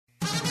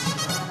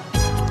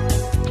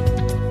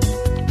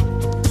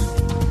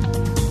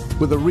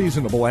With a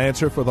reasonable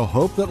answer for the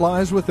hope that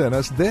lies within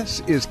us,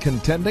 this is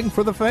Contending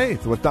for the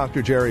Faith with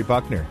Dr. Jerry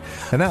Buckner.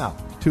 And now,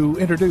 to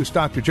introduce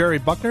Dr. Jerry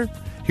Buckner,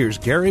 here's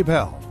Gary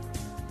Bell.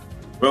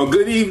 Well,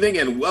 good evening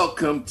and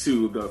welcome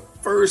to the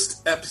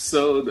first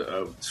episode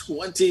of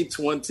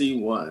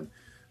 2021.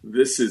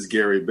 This is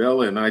Gary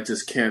Bell, and I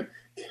just can't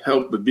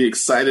help but be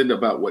excited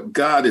about what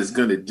God is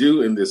going to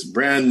do in this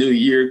brand new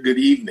year. Good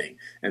evening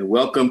and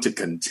welcome to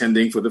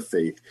Contending for the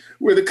Faith.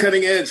 We're the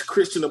cutting-edge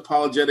Christian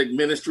apologetic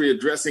ministry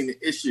addressing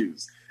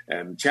issues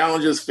and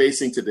challenges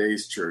facing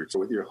today's church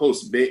with your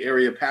host, Bay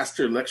Area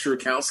pastor, lecturer,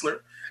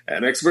 counselor,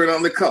 and expert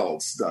on the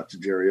cults, Dr.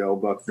 Jerry L.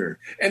 Buckner.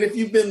 And if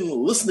you've been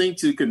listening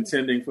to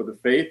Contending for the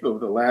Faith over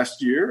the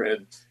last year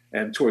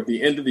and toward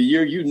the end of the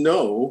year, you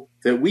know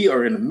that we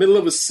are in the middle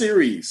of a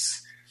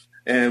series.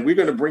 And we're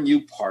going to bring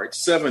you part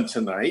 7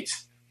 tonight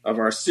of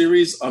our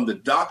series on the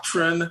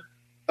doctrine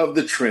of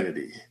the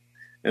Trinity.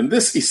 And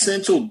this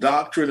essential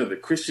doctrine of the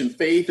Christian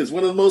faith is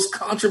one of the most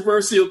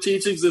controversial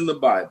teachings in the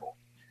Bible.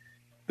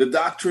 The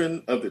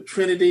doctrine of the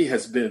Trinity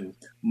has been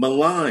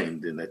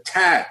maligned and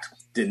attacked,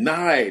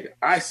 denied,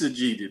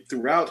 eisegeted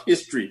throughout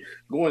history,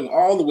 going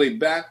all the way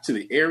back to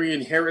the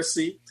Arian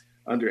heresy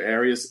under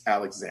Arius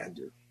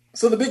Alexander.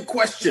 So the big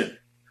question: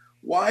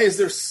 why is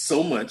there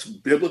so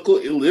much biblical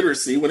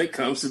illiteracy when it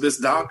comes to this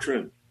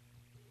doctrine,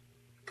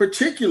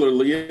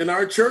 particularly in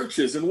our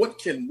churches? And what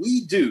can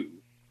we do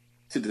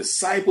to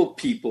disciple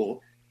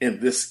people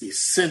in this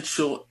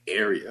essential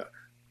area?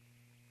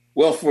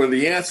 Well, for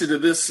the answer to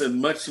this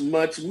and much,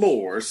 much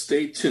more,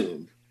 stay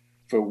tuned,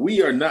 for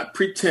we are not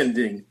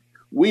pretending.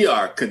 We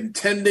are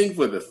contending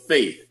for the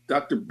faith.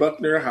 Dr.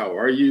 Buckner, how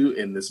are you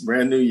in this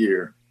brand new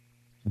year?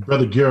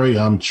 Brother Gary,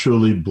 I'm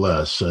truly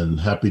blessed, and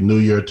Happy New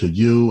Year to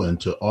you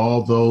and to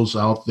all those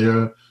out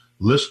there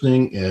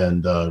listening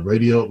in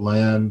radio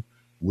land.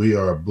 We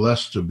are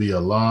blessed to be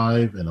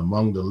alive and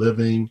among the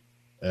living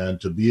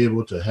and to be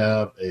able to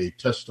have a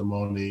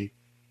testimony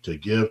to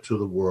give to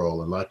the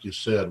world. And like you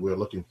said, we're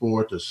looking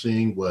forward to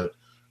seeing what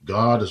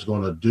God is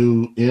going to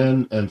do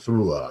in and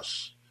through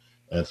us.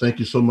 And thank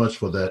you so much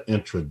for that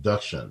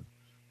introduction.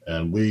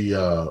 And we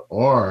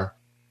are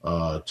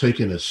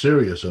taking it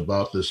serious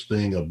about this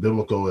thing of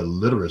biblical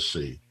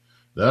illiteracy.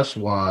 That's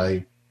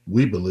why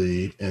we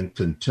believe in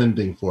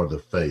contending for the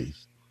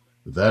faith.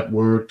 That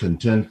word,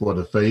 contend for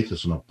the faith,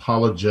 is an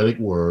apologetic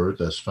word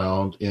that's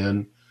found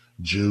in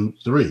Jude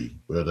 3,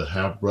 where the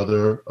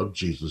half-brother of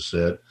Jesus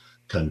said,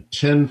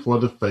 "Contend for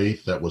the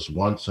faith that was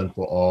once and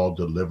for all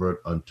delivered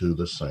unto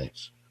the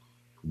saints."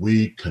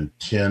 We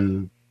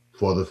contend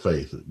for the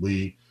faith.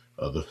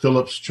 The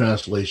Phillips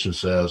translation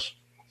says,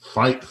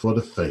 "Fight for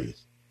the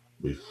faith."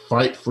 We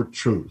fight for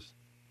truth,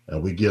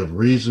 and we give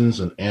reasons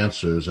and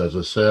answers, as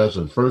it says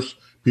in 1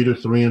 Peter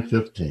 3 and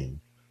 15.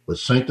 But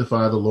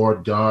sanctify the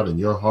Lord God in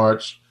your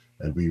hearts,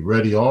 and be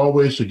ready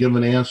always to give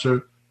an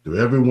answer to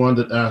everyone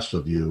that asks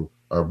of you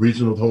a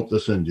reason of hope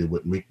that's in you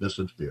with meekness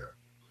and fear.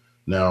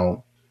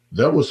 Now,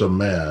 there was a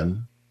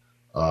man,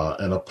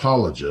 an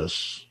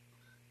apologist,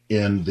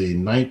 in the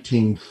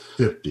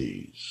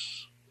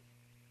 1950s.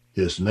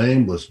 His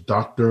name was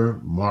Dr.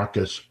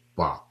 Marcus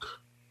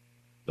Bach.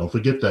 Don't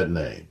forget that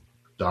name.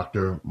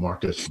 Dr.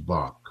 Marcus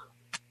Bach.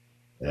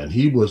 And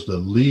he was the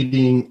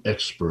leading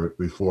expert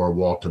before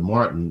Walter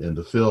Martin in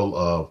the field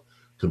of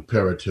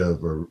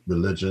comparative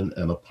religion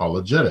and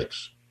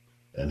apologetics.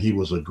 And he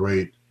was a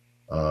great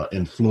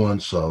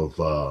influence of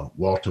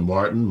Walter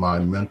Martin, my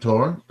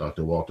mentor,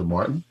 Dr. Walter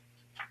Martin.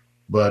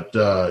 But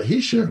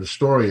he shared a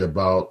story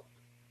about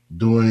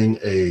doing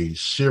a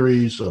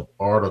series of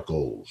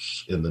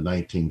articles in the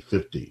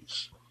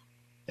 1950s.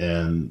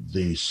 And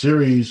the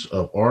series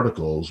of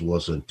articles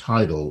was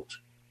entitled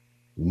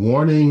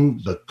 "Warning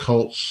the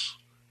Cults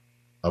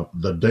of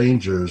the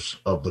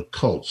Dangers of the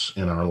Cults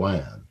in Our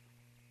Land."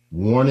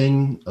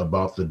 Warning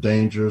about the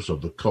dangers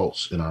of the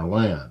cults in our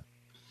land.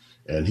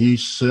 And he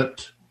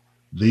sent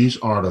these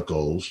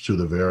articles to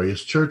the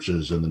various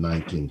churches in the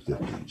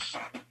 1950s.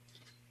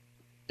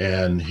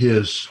 And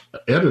his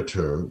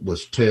editor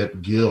was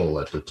Ted Gill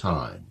at the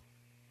time.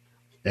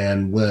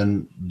 And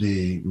when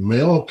the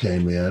mail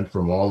came in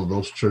from all of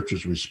those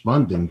churches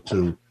responding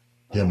to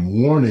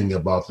him warning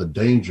about the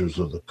dangers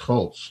of the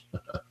cults,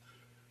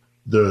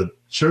 the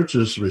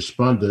churches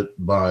responded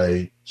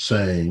by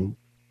saying,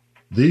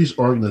 "These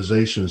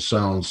organizations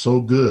sound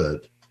so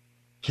good.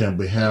 Can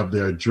we have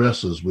their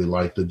addresses? We'd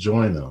like to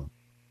join them."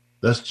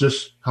 That's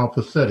just how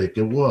pathetic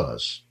it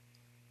was.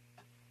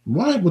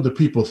 Why were the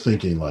people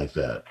thinking like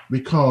that?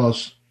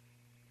 Because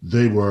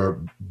they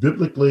were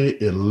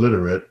biblically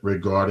illiterate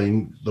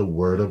regarding the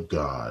Word of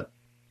God.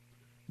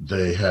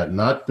 They had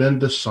not been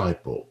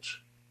discipled.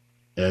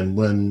 And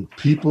when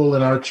people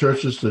in our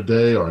churches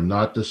today are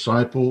not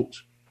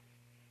discipled,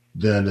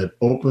 then it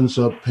opens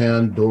up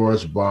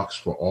Pandora's box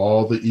for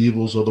all the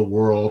evils of the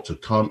world to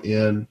come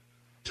in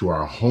to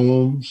our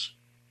homes,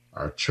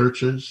 our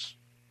churches,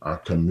 our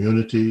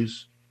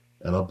communities,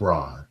 and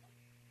abroad.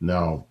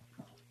 Now,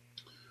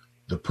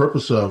 the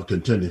purpose of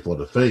Contending for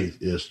the Faith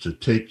is to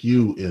take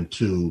you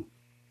into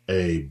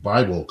a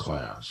Bible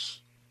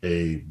class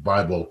a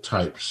Bible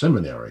type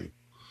seminary.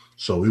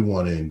 So we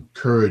want to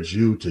encourage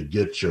you to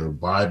get your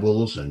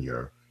Bibles and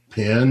your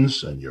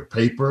pens and your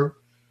paper,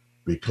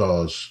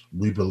 because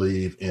we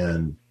believe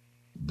in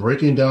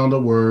breaking down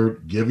the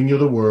word, giving you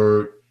the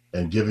word,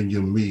 and giving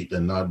you meat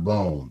and not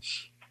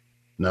bones.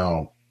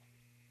 Now,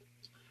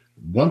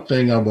 one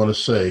thing I want to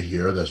say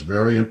here that's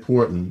very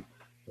important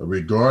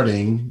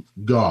regarding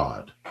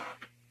God.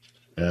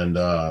 And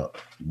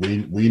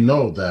we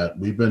know that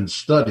we've been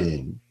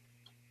studying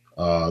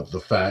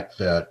the fact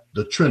that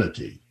the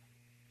Trinity,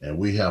 and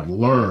we have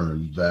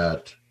learned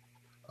that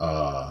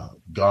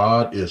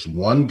God is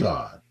one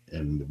God.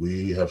 And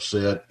we have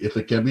said, if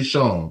it can be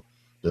shown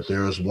that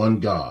there is one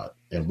God,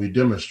 and we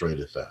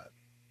demonstrated that.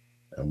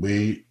 And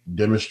we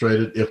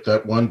demonstrated if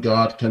that one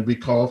God can be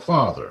called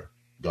Father,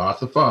 God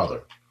the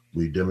Father.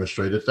 We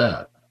demonstrated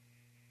that.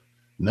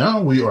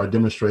 Now we are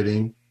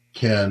demonstrating,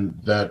 can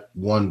that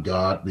one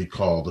God be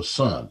called the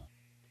Son?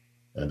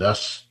 And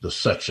that's the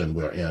section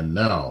we're in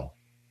now.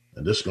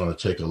 And this is going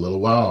to take a little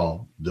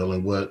while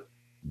dealing with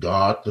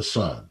God the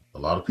Son. A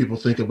lot of people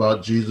think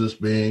about Jesus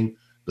being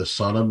the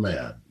Son of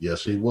Man.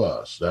 Yes, he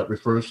was. That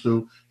refers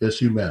to his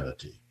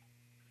humanity.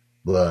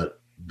 But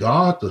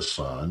God the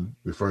Son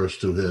refers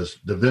to his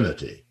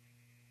divinity.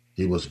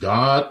 He was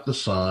God the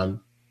Son,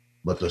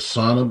 but the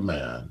Son of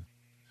Man.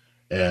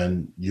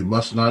 And you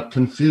must not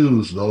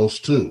confuse those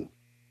two.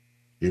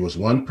 He was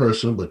one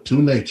person with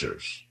two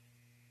natures,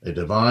 a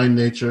divine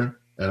nature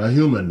and a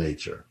human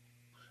nature.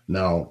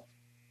 Now,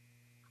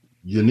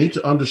 you need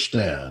to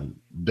understand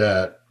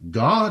that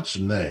God's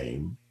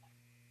name,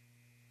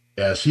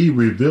 as he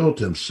revealed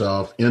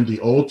himself in the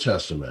Old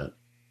Testament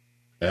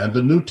and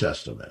the New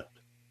Testament,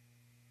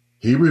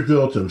 he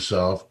revealed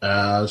himself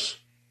as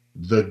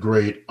the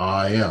great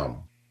I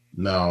am.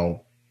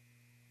 Now,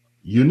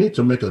 you need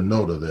to make a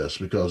note of this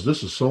because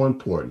this is so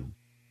important.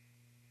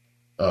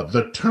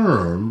 The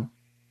term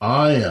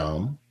I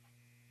am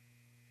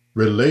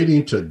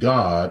relating to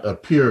God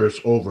appears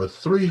over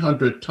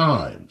 300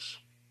 times.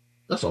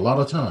 That's a lot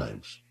of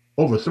times.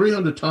 Over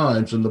 300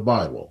 times in the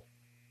Bible.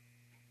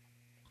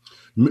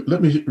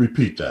 Let me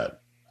repeat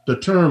that. The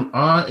term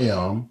I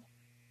am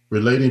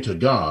relating to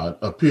God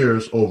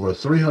appears over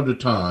 300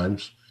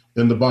 times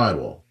in the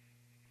Bible.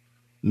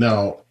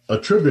 Now, a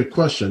trivia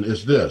question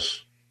is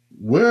this.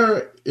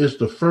 Where is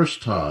the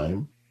first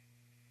time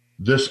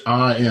this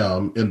I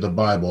am in the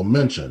Bible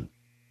mentioned?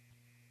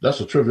 That's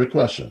a trivia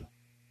question.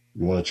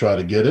 You want to try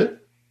to get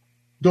it?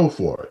 Go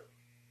for it.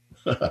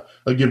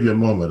 I'll give you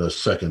a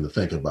second to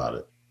think about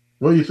it.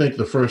 Where do you think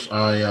the first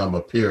I am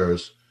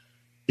appears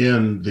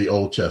in the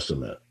Old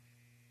Testament?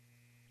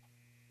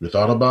 You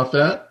thought about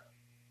that?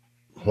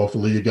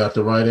 Hopefully you got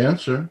the right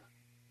answer.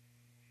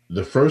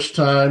 The first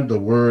time the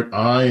word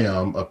I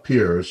am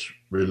appears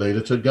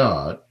related to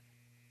God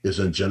is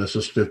in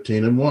Genesis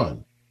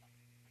 15:1.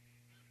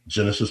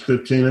 Genesis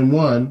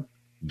 15:1,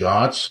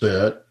 God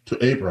said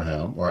to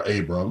Abraham or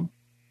Abram,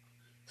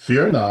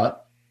 "Fear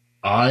not,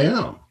 I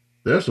am."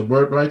 There's the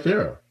word right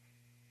there.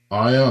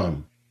 I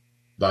am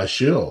thy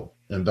shield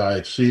and thy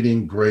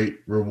exceeding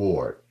great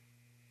reward.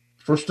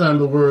 First time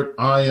the word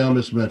I am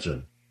is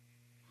mentioned.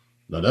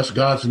 Now that's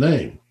God's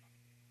name.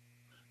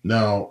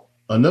 Now,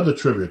 another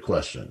trivia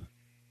question.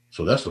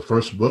 So that's the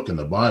first book in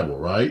the Bible,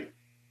 right?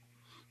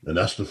 And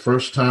that's the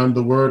first time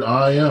the word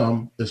I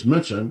am is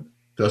mentioned,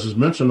 because it's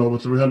mentioned over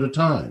 300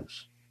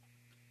 times.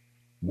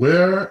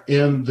 Where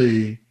in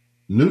the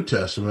New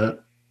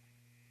Testament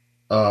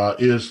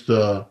is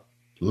the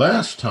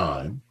last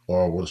time,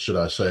 or what should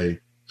I say,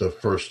 the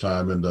first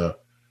time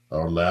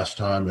or last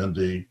time in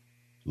the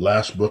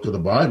last book of the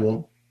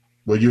Bible,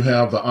 where you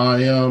have the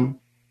I am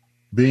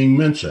being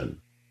mentioned?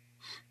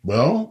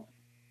 Well,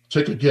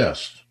 take a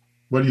guess.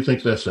 Where do you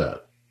think that's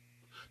at?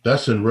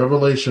 That's in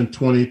Revelation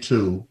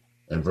 22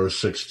 and verse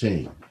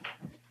 16.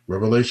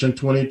 Revelation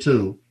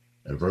 22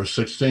 and verse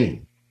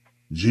 16.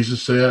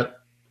 Jesus said,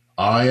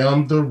 I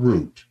am the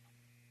root.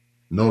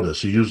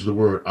 Notice he used the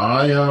word,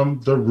 I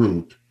am the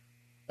root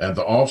and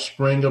the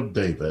offspring of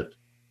David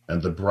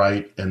and the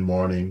bright and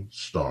morning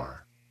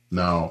star.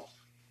 Now,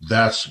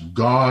 that's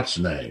God's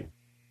name.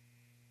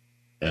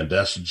 And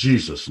that's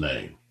Jesus'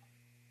 name.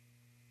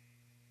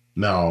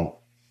 Now,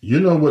 you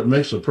know what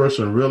makes a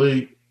person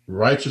really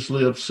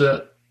righteously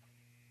upset?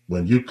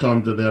 When you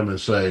come to them and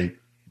say,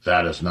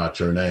 that is not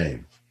your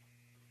name.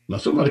 Now,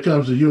 somebody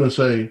comes to you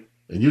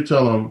and you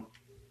tell them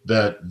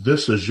that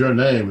this is your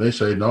name. They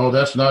say, no,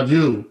 that's not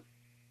you.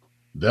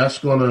 That's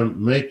going to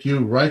make you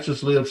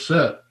righteously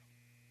upset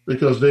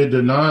because they're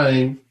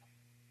denying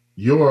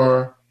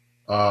your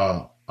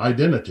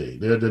identity.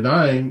 They're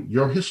denying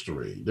your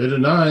history. They're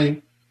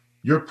denying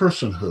your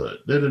personhood.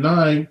 They're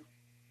denying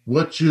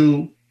what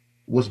you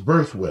was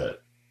birthed with.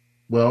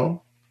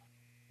 Well,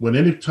 when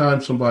any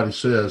time somebody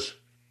says,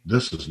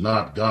 this is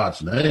not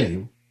God's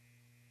name,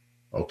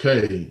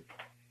 okay,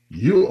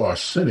 you are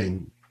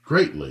sinning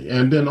greatly.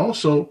 And then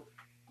also,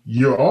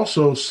 you're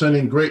also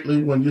sinning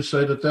greatly when you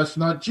say that that's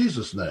not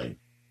Jesus' name.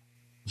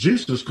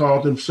 Jesus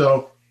called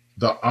himself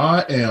the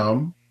I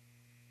am.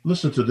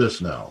 Listen to this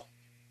now.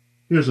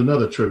 Here's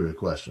another trivia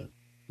question.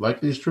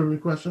 Like these trivia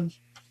questions?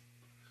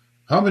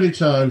 How many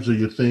times do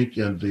you think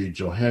in the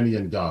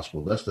Johannine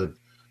Gospel,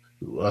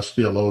 us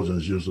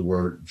theologians use the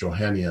word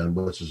Johannine,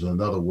 which is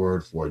another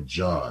word for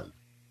John.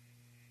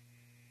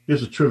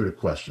 Here's a trivia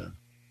question.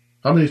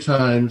 How many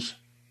times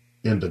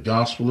in the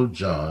Gospel of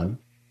John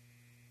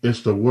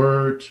is the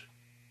word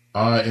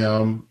I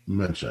am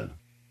mentioned?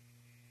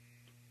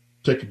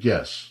 Take a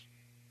guess.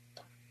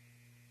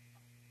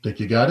 Think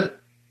you got it?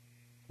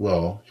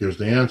 Well, here's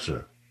the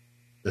answer.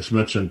 It's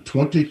mentioned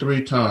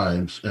 23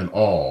 times in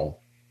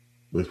all.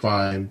 We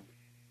find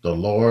the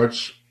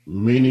Lord's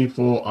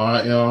meaningful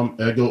I am,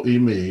 ego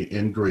eimi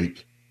in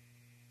Greek,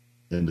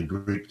 in the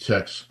Greek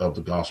text of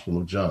the Gospel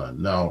of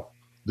John. Now,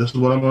 this is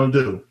what I'm going to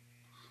do.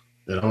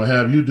 And I'm going to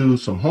have you do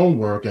some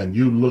homework and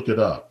you look it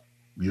up.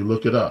 You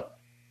look it up.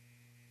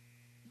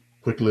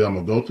 Quickly, I'm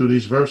going to go through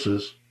these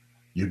verses.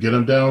 You get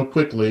them down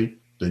quickly,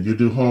 then you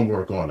do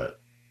homework on it.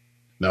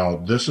 Now,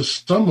 this is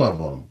some of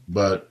them,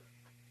 but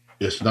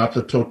it's not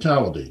the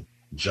totality.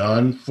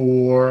 John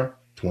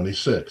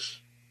 4:26.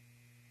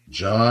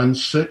 John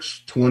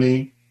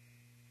 6:20,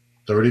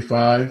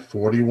 35,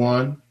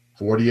 41,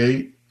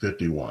 48,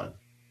 51.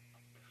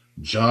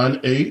 John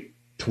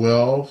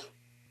 8:12,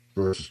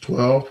 verses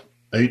 12,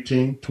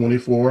 18,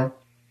 24,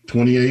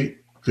 28,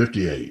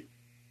 58.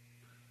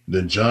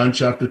 Then John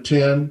chapter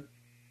 10,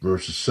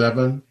 verses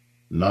 7,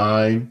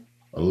 9,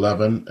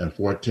 11, and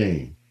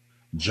 14.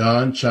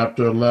 John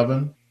chapter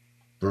 11,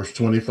 verse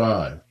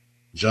 25.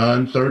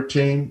 John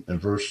 13 and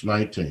verse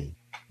 19.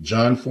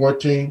 John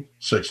 14,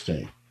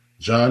 16.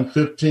 John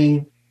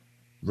 15,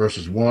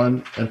 verses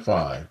 1 and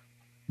 5.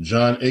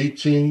 John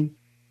 18,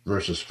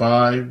 verses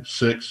 5,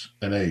 6,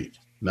 and 8.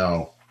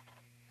 Now,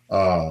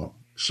 but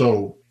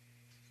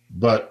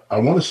I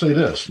want to say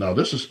this. Now,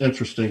 this is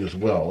interesting as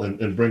well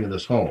in bringing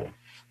this home.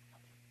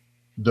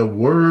 The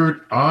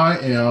word I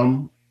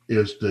am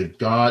is the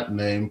God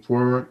name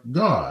for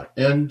God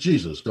and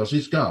Jesus, because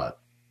he's God.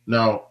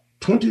 Now,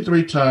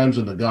 23 times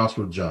in the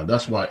Gospel of John.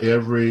 That's why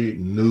every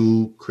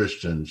new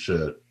Christian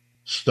should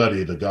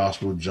study the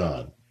Gospel of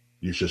John.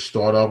 You should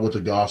start off with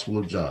the Gospel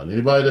of John.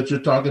 Anybody that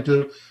you're talking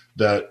to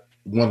that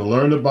want to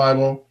learn the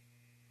Bible,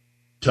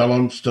 tell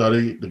them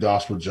study the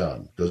Gospel of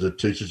John, because it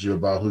teaches you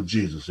about who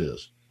Jesus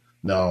is.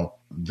 Now,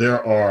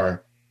 there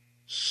are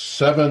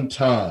seven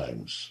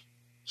times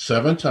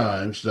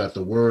that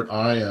the word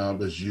I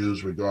am is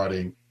used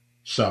regarding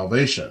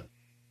salvation.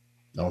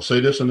 Now, I'll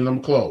say this and then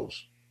I'm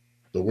close.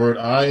 The word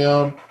I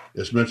am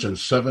is mentioned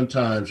 7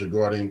 times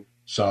regarding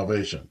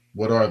salvation.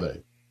 What are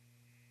they?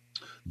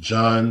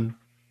 John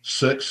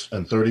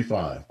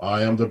 6:35.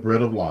 I am the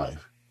bread of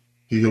life.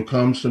 He who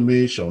comes to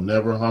me shall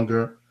never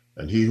hunger,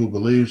 and he who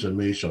believes in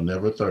me shall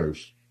never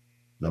thirst.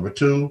 Number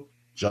 2,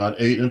 John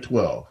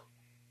 8:12.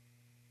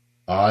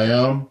 I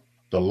am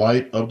the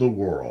light of the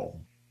world.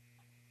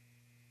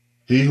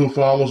 He who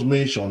follows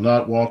me shall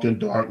not walk in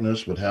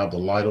darkness, but have the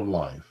light of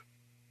life.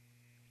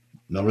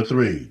 Number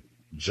 3,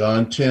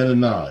 John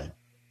 10:9.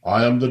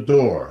 I am the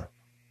door.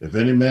 If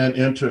any man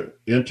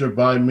enter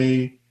by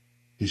me,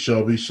 he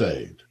shall be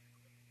saved.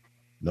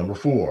 Number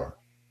 4,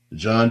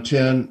 John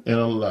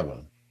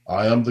 10:11.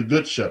 I am the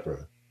good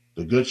shepherd.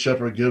 The good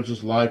shepherd gives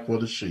his life for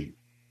the sheep.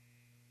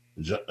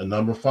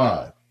 Number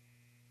 5,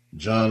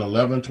 John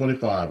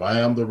 11:25. I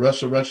am the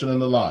resurrection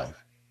and the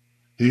life.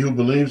 He who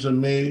believes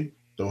in me,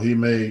 though he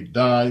may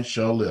die,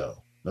 shall live.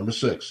 Number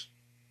 6,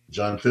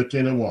 John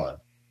 15:1.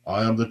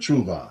 I am the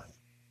true vine.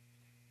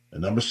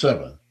 And number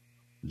 7,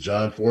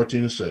 John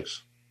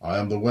 14:6. I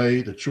am the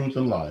way, the truth,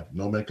 and life.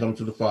 No man comes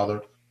to the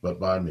Father but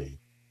by me.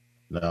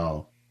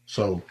 Now,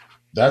 so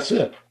that's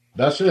it.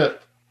 That's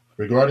it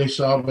regarding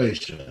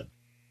salvation.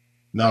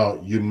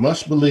 Now, you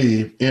must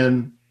believe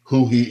in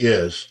who he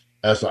is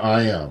as the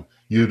I am.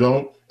 You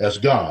don't as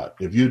God.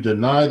 If you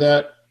deny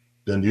that,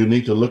 then you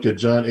need to look at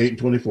John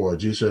 8:24.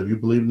 Jesus said, if you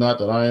believe not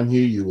that I am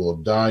he, you will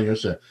die in your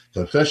sin.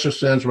 Confess your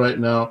sins right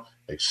now.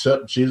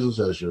 Accept Jesus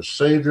as your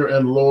Savior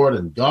and Lord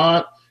and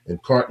God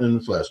incarnate in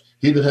the flesh.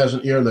 He that has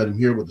an ear, let him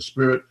hear what the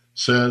Spirit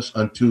says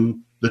unto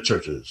the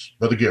churches.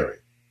 Brother Gary.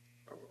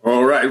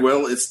 All right.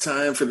 Well, it's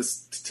time for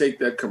this to take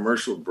that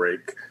commercial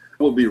break.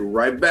 We'll be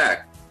right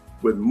back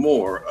with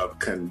more of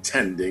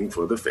Contending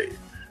for the Faith.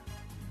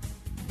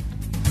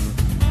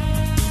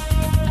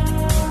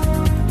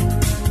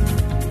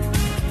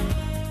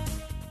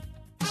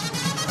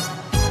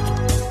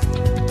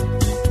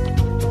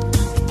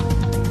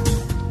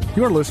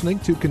 You're listening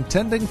to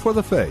Contending for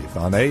the Faith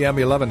on AM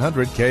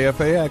 1100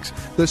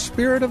 KFAX, the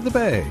Spirit of the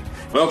Bay.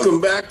 Welcome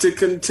back to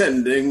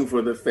Contending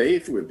for the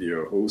Faith with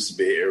your host,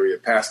 Bay Area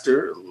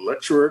pastor,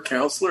 lecturer,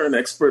 counselor, and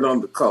expert on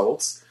the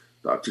cults,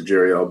 Dr.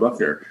 Jerry L.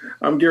 Buckner.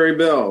 I'm Gary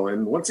Bell,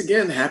 and once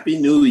again, Happy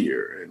New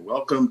Year, and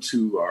welcome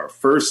to our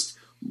first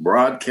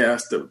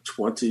broadcast of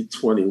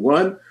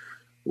 2021.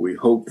 We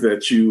hope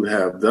that you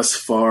have thus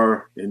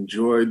far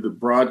enjoyed the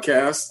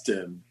broadcast,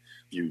 and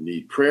if you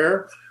need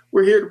prayer,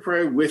 we're here to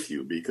pray with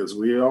you, because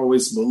we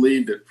always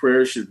believe that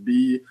prayer should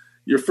be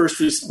your first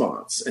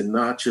response and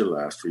not your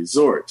last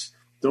resort.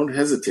 Don't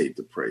hesitate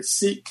to pray.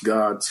 Seek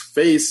God's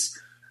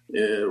face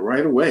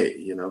right away.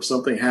 If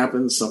something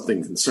happens,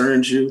 something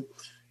concerns you,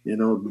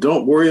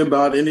 don't worry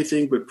about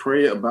anything, but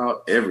pray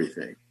about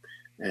everything.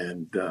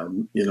 And,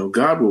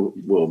 God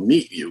will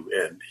meet you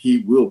and he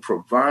will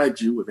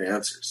provide you with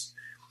answers.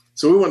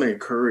 So we want to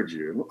encourage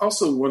you. And we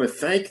also want to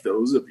thank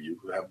those of you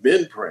who have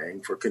been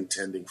praying for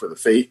Contending for the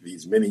Faith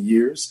these many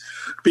years,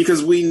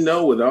 because we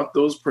know without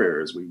those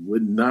prayers, we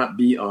would not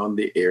be on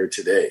the air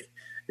today.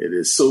 It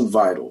is so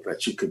vital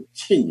that you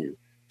continue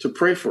to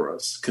pray for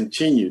us,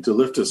 continue to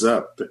lift us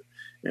up,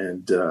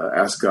 and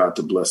ask God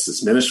to bless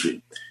this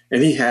ministry.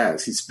 And he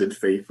has. He's been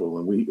faithful,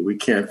 and we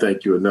can't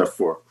thank you enough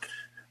for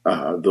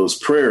those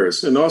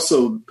prayers. And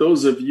also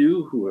those of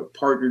you who have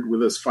partnered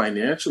with us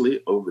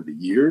financially over the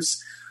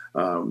years.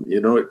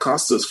 It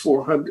costs us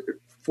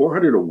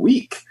 $400 a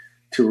week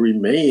to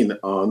remain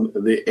on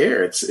the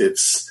air.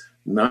 It's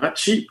not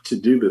cheap to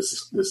do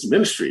this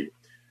ministry,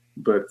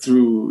 but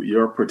through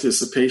your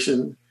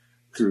participation,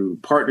 through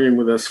partnering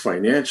with us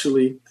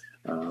financially,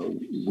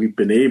 we've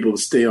been able to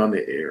stay on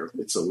the air.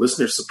 It's a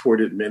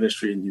listener-supported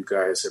ministry, and you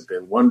guys have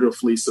been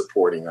wonderfully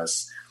supporting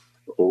us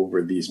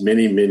over these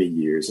many, many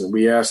years. And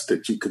we ask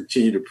that you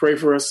continue to pray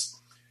for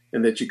us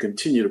and that you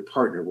continue to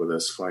partner with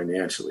us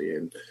financially.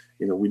 And,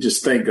 we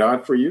just thank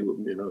God for you.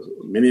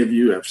 Many of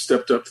you have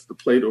stepped up to the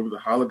plate over the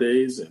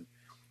holidays. And,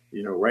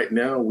 right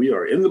now we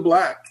are in the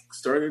black,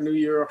 starting a new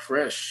year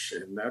afresh.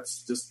 And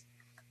that's just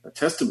a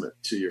testament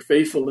to your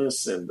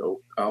faithfulness and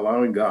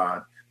allowing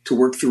God to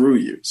work through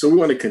you. So we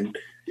want to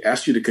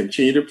ask you to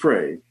continue to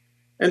pray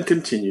and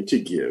continue to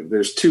give.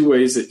 There's two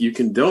ways that you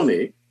can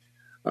donate.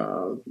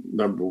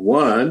 Number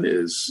one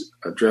is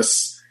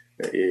address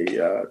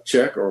a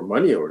check or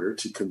money order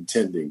to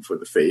Contending for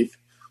the Faith,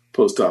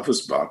 Post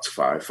Office Box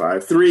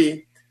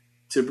 553,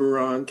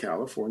 Tiburon,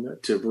 California.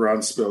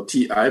 Tiburon spelled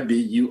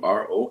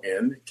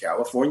Tiburon,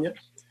 California,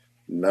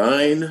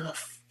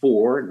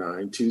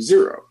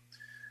 94920.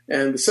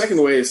 And the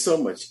second way is so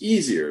much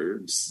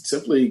easier.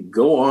 Simply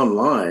go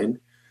online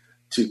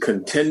to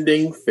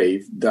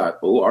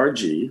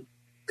contendingfaith.org,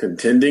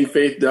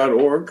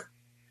 contendingfaith.org,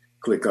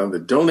 click on the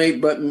donate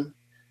button,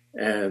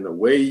 and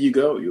away you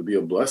go. You'll be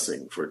a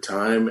blessing for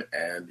time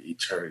and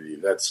eternity.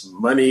 That's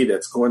money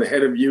that's going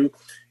ahead of you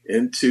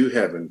into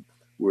heaven,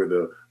 where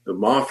the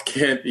moth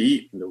can't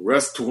eat and the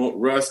rust won't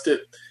rust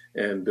it,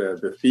 and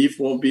the thief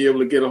won't be able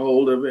to get a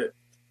hold of it.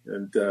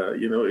 And,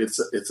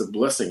 it's a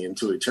blessing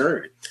into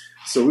eternity.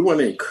 So we want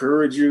to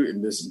encourage you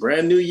in this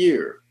brand new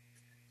year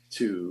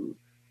to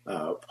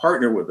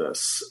partner with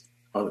us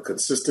on a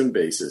consistent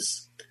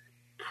basis.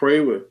 Pray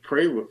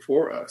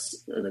for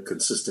us on a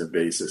consistent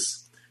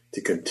basis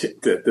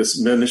that this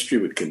ministry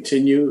would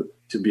continue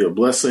to be a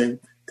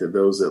blessing to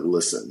those that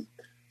listen.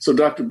 So,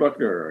 Dr.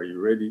 Buckner, are you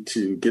ready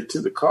to get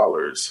to the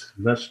callers?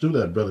 Let's do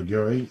that, Brother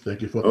Gary.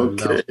 Thank you for the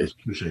announcements.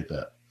 Appreciate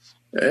that.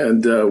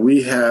 And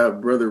we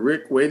have Brother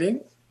Rick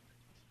waiting.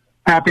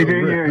 Happy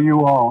New Year,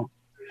 you all.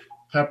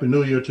 Happy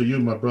New Year to you,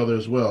 my brother,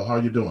 as well. How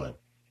are you doing?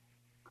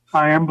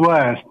 I am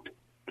blessed.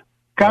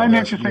 Got an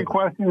interesting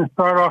question to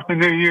start off the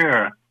new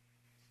year.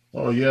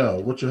 Oh, yeah.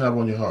 What you have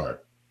on your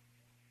heart?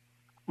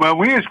 Well,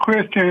 we as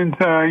Christians,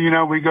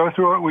 we go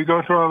through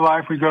our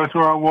life, we go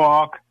through our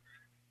walk,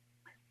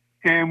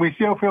 and we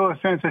still feel a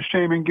sense of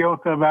shame and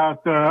guilt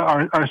about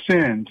our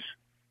sins.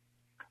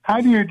 How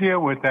do you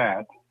deal with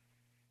that?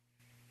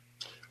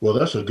 Well,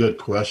 that's a good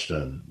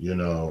question,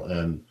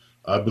 and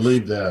I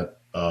believe that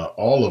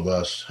all of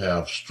us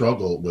have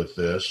struggled with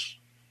this,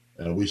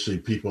 and we see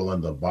people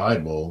in the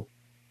Bible,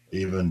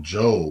 even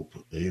Job.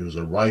 He was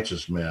a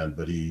righteous man,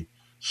 but he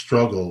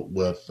struggled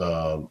with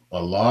a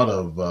lot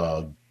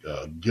of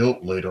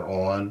guilt later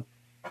on,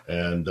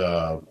 and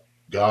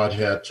God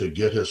had to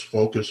get his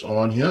focus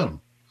on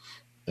him.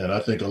 And I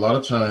think a lot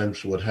of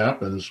times what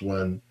happens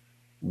when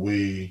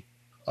we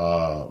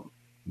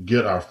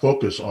get our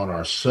focus on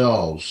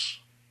ourselves,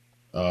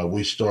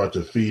 we start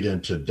to feed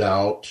into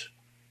doubt.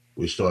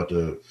 We start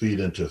to feed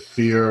into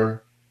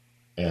fear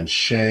and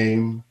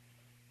shame.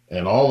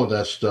 And all of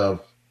that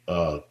stuff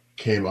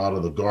came out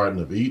of the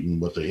Garden of Eden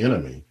with the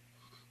enemy,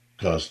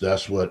 because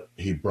that's what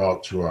he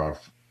brought to our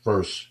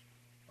first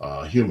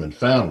human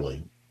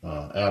family,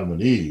 Adam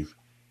and Eve,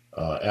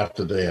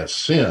 after they had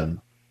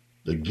sinned.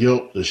 The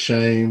guilt, the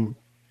shame,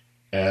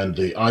 and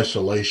the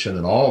isolation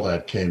and all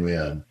that came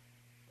in,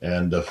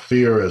 and the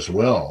fear as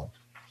well.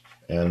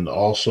 And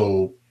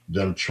also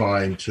them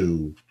trying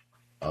to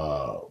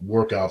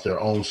work out their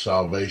own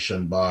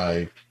salvation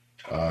by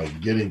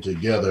getting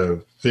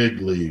together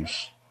fig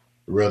leaves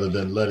rather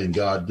than letting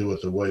God do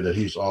it the way that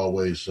he's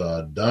always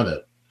done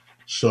it.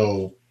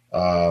 So,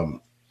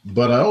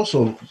 but I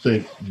also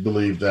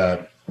believe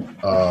that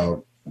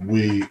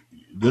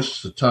this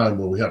is the time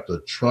where we have to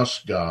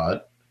trust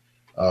God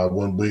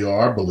when we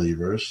are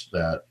believers,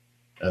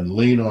 and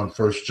lean on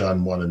 1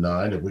 John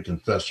 1:9. If we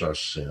confess our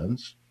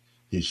sins,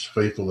 he's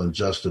faithful and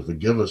just to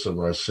forgive us of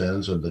our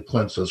sins and to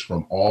cleanse us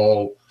from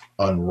all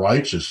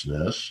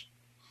unrighteousness.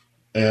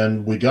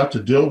 And we got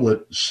to deal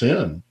with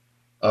sin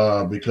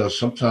because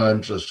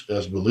sometimes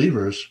as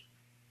believers,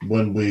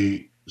 when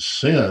we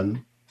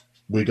sin,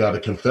 we got to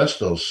confess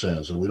those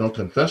sins. If we don't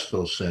confess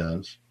those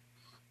sins,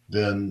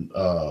 then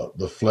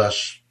the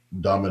flesh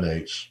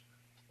dominates.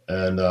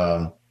 And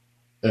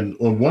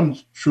one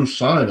true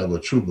sign of a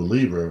true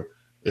believer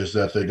is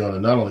that they're going to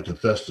not only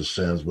confess the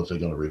sins, but they're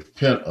going to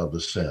repent of the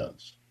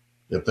sins.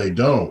 If they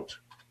don't,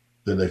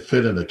 then they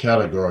fit in the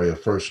category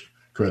of 1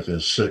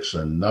 Corinthians 6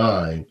 and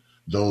 9.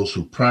 Those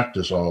who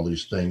practice all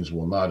these things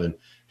will not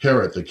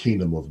inherit the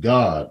kingdom of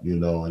God,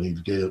 and he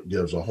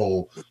gives a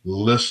whole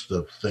list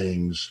of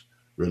things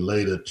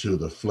related to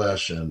the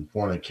flesh and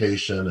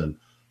fornication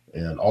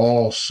and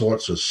all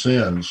sorts of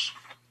sins.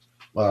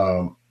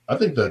 I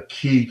think the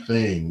key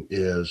thing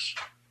is,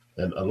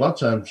 and a lot of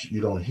times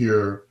you don't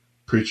hear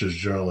preachers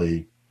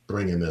generally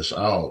bringing this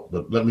out,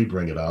 but let me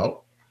bring it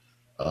out.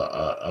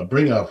 I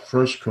bring out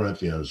 1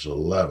 Corinthians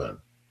 11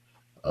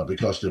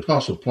 because the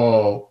Apostle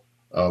Paul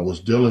was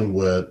dealing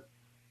with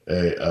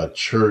a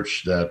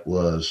church that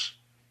was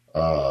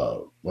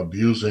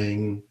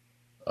abusing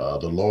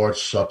the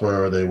Lord's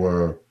Supper. They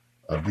were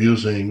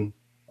abusing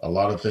a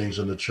lot of things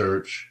in the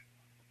church,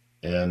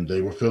 and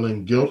they were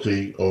feeling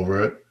guilty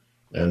over it.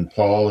 And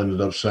Paul ended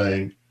up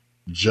saying,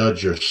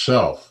 judge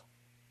yourself,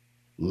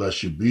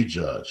 lest you be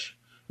judged.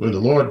 When the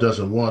Lord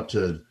doesn't want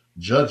to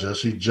judge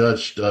us, he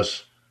judged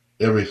us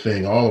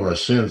everything, all of our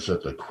sins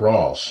at the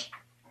cross.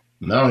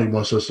 Now he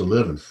wants us to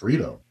live in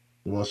freedom.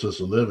 He wants us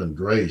to live in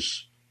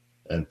grace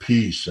and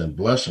peace and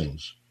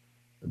blessings.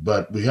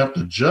 But we have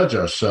to judge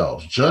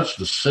ourselves, judge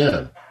the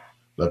sin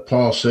that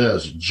Paul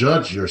says,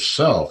 judge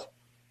yourself,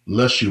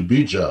 lest you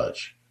be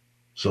judged.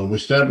 So when we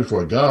stand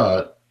before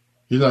God,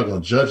 he's not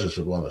going to judge us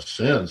upon our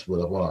sins, but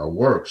upon our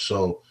works.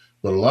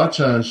 But a lot of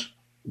times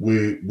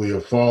we are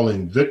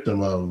falling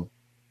victim of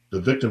the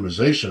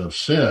victimization of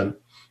sin,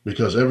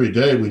 because every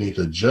day we need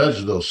to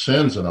judge those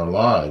sins in our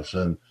lives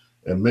and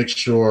make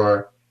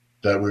sure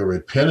that we're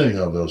repenting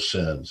of those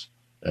sins.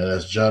 And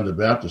as John the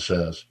Baptist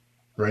says,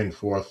 bring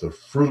forth the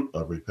fruit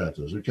of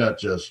repentance. We can't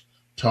just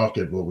talk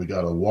it, but we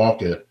got to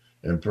walk it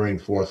and bring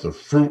forth the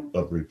fruit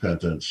of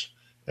repentance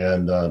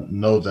and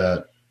know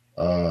that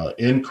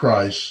in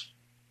Christ,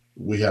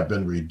 we have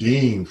been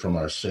redeemed from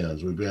our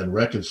sins. We've been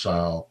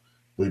reconciled.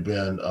 We've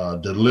been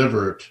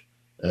delivered.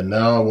 And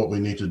now what we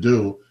need to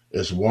do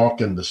is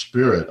walk in the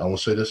Spirit. I want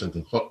to say this in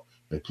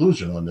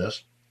conclusion on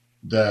this,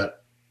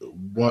 that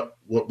what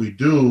we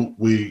do,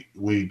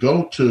 we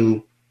go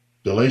to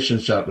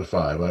Galatians chapter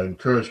 5. I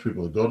encourage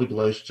people to go to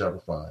Galatians chapter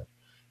 5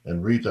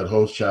 and read that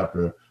whole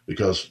chapter,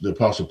 because the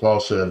Apostle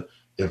Paul said,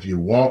 if you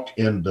walk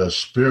in the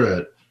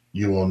Spirit,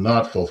 you will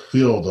not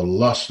fulfill the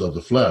lust of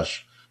the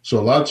flesh. So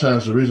a lot of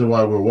times the reason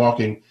why we're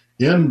walking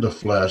in the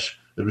flesh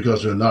is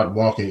because we're not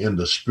walking in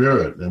the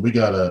Spirit. And we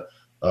got to,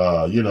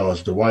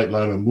 as Dwight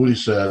Lyman Moody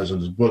says in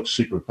his book,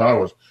 Secret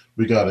Powers,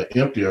 we got to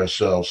empty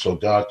ourselves so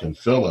God can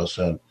fill us.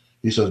 And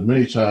he says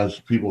many times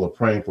people are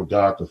praying for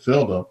God to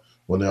fill them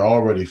when they're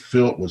already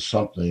filled with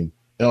something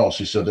else.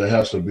 He said there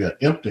has to be an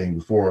emptying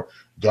before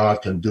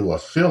God can do a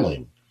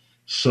filling.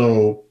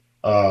 So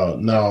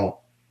now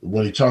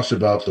when he talks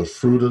about the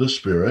fruit of the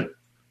Spirit,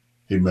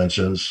 he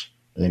mentions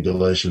in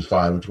Galatians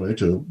 5 and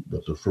 22,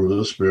 but the fruit of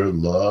the Spirit,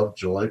 love,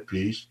 joy,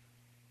 peace,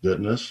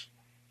 goodness,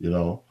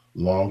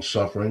 long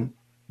suffering,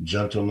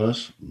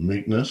 gentleness,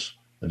 meekness,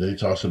 and then he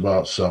talks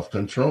about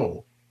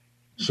self-control.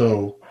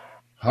 So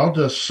how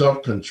does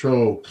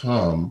self-control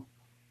come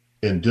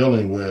in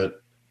dealing with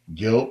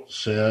guilt,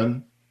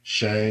 sin,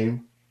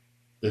 shame?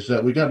 Is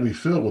that we got to be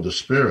filled with the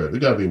Spirit. We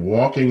got to be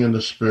walking in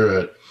the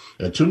Spirit.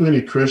 And too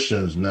many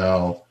Christians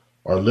now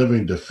are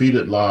living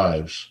defeated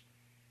lives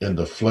in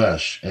the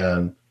flesh.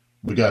 And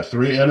we got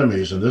three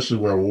enemies, and this is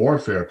where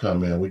warfare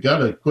come in. We got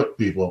to equip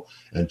people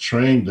and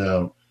train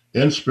them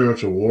in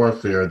spiritual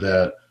warfare,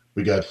 that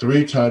we got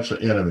three types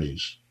of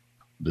enemies.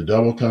 The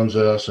devil comes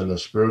at us in the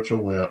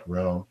spiritual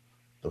realm,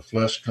 the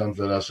flesh comes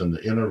at us in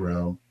the inner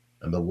realm,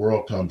 and the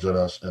world comes at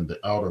us in the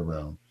outer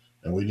realm.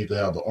 And we need to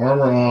have the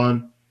armor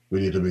on. We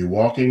need to be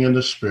walking in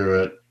the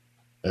Spirit,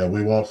 and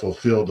we won't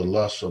fulfill the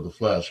lusts of the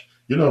flesh.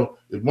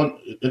 One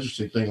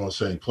interesting thing I want to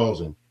say in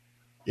closing,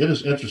 it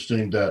is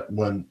interesting that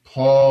when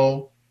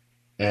Paul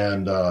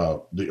and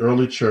the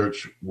early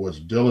church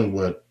was dealing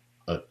with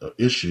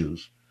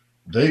issues,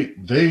 they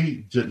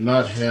did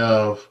not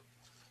have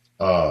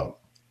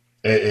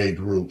AA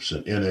groups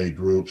and NA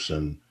groups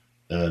and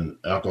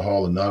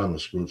Alcohol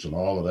Anonymous groups and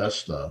all of that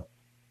stuff.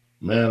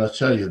 Man, I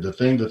tell you, the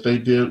thing that they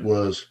did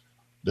was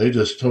they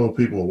just told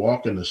people to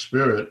walk in the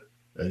Spirit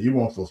and you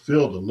won't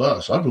fulfill the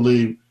lust. I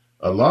believe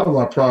a lot of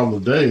our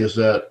problem today is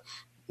that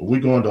we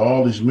go into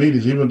all these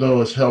meetings, even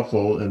though it's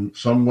helpful in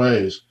some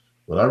ways,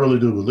 but I really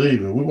do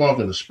believe if we walk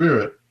in the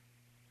Spirit,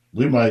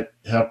 we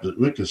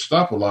could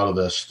stop a lot of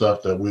that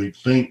stuff that we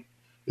think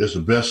is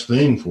the best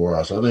thing for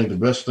us. I think the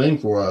best thing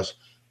for us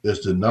is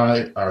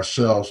deny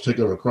ourselves, take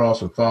up a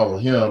cross and follow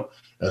him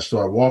and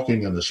start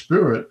walking in the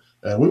Spirit,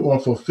 and we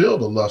won't fulfill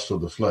the lust of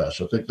the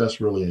flesh. I think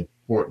that's really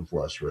important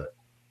for us, Rick.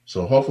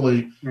 So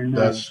hopefully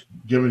that's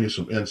giving you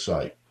some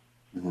insight.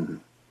 Mm-hmm.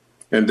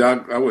 And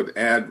Doc, I would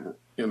add,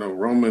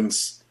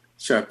 Romans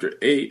chapter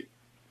 8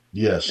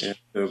 Yes.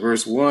 And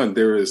verse 1,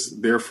 there is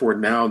therefore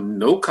now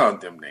no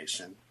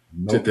condemnation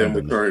to them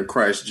which are in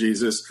Christ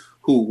Jesus,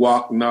 who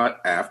walk not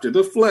after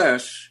the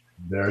flesh,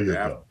 there you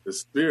after go. the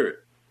Spirit.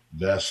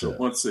 That's so it.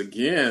 Once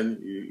again,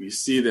 you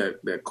see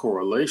that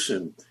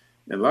correlation.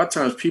 And a lot of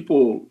times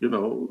people,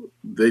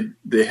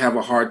 they have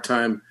a hard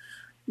time,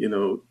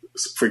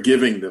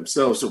 forgiving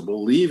themselves or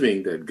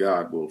believing that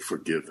God will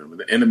forgive them. And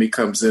the enemy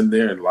comes in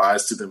there and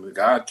lies to them, that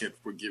God can't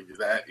forgive you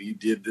that. You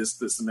did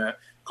this, and that.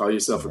 Call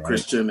yourself a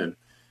Christian, and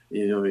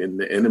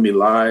the enemy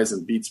lies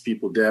and beats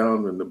people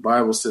down. And the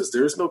Bible says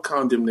there is no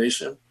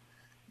condemnation.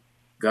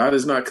 God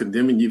is not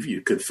condemning you. If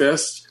you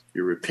confess,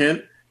 you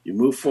repent, you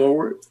move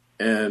forward,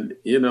 and,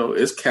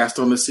 it's cast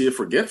on the sea of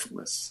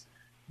forgetfulness.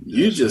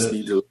 You just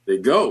need to let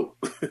it go.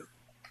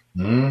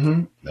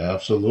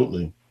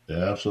 Absolutely.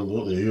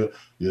 Absolutely.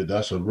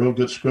 That's a real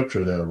good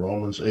scripture there,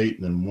 Romans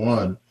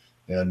 8:1.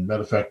 And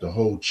matter of fact, the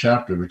whole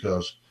chapter,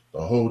 because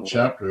the whole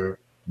chapter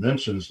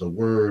mentions the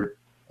word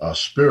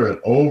spirit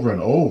over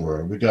and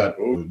over. We got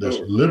this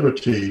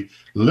liberty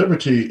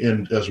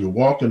in as we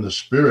walk in the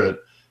spirit,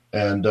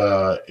 and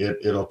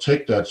it'll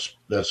take that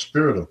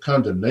spirit of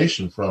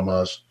condemnation from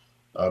us,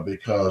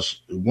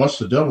 because once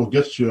the devil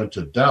gets you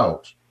into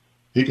doubt,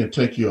 he can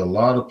take you a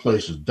lot of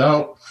places.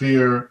 Doubt,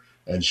 fear,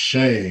 and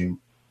shame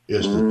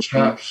is the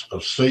traps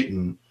of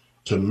Satan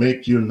to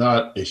make you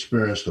not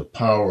experience the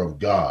power of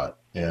God.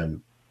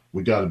 And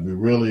we got to be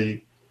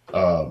really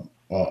on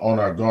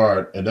our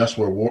guard, and that's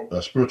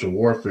where spiritual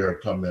warfare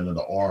come in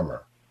the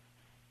armor.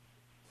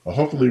 Well,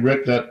 hopefully,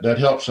 Rick, that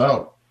helps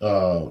out.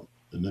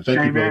 And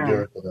thank you, Brother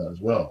Gary, for that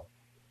as well.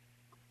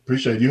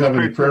 Appreciate it. You have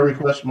any prayer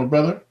requests, my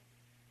brother?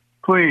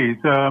 Please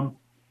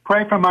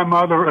pray for my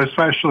mother,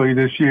 especially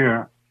this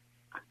year,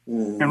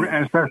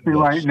 and especially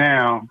right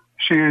now.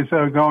 She is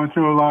going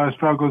through a lot of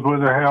struggles with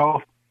her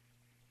health.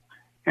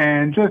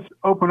 And just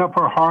open up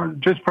her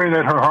heart. Just pray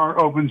that her heart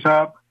opens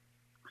up,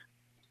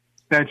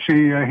 that she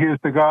hears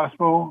the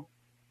gospel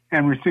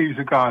and receives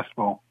the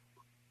gospel.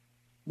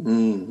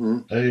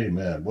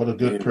 Amen. What a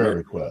good prayer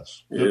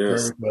request. Good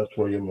prayer request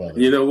for your mother.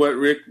 You know what,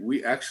 Rick?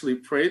 We actually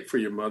prayed for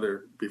your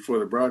mother before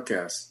the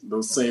broadcast.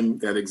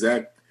 That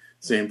exact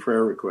same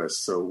prayer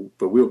request.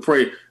 But we'll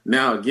pray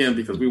now again,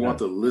 because we want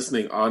the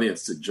listening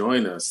audience to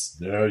join us.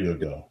 There you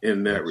go.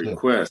 In that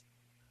request.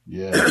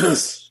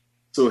 Yes.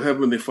 So,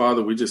 Heavenly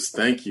Father, we just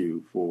thank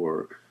you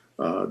for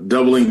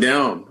doubling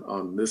down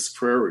on this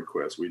prayer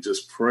request. We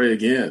just pray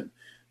again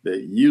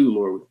that you,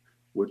 Lord,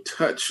 would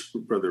touch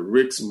Brother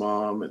Rick's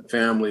mom and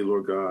family,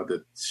 Lord God,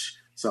 that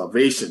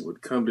salvation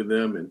would come to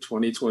them in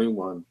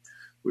 2021.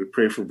 We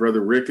pray for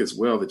Brother Rick as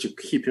well, that you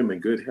keep him in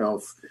good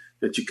health,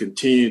 that you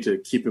continue to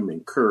keep him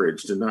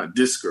encouraged and not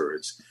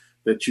discouraged,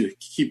 that you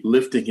keep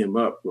lifting him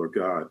up, Lord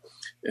God,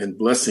 and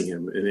blessing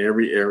him in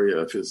every area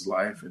of his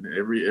life, in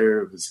every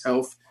area of his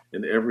health,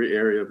 in every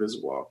area of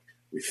his walk.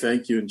 We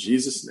thank you in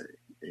Jesus' name.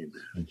 Amen.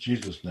 In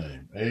Jesus'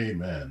 name.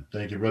 Amen.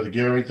 Thank you, Brother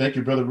Gary. Thank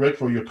you, Brother Rick,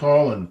 for your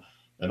call and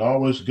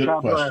always good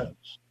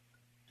questions.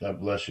 God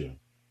bless you.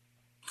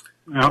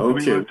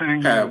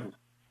 Okay.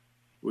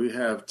 We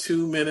have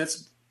 2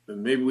 minutes,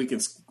 and maybe we can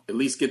at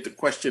least get the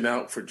question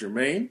out for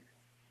Jermaine.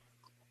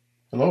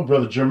 Hello,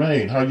 Brother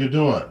Jermaine. How you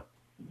doing?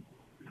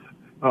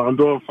 I'm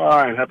doing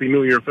fine. Happy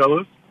New Year,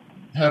 fellas.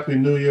 Happy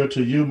New Year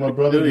to you, my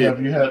brother.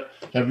 Have you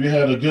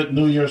had a good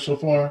New Year so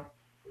far?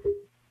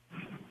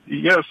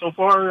 Yeah, so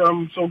far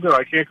I'm so good.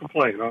 I can't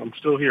complain. I'm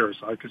still here,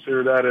 so I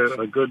consider that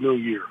a good New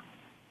Year.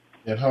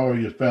 And how are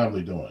your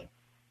family doing?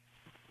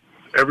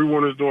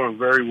 Everyone is doing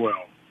very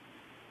well.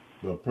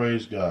 Well,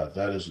 praise God.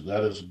 That is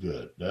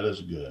good. That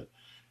is good.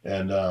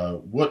 And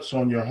what's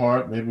on your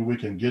heart? Maybe we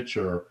can get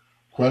your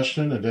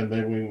question, and then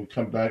maybe when we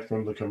come back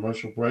from the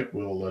commercial break,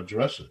 we'll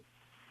address it.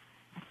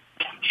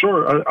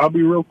 Sure. I'll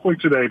be real quick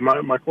today.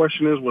 My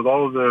question is, with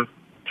all of the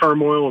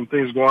turmoil and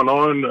things going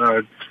on,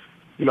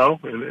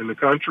 in the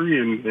country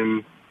and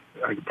in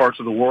parts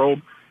of the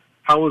world,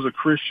 how is a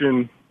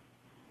Christian,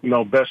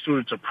 best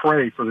suited to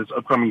pray for this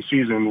upcoming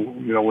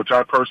season, which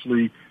I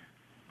personally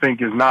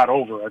think is not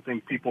over. I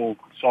think people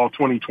saw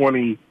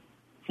 2020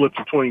 flip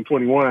to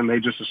 2021 and they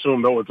just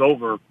assumed, it's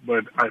over.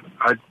 But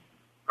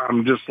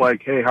I'm just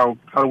like, hey, how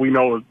do we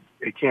know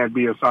it can't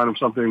be a sign of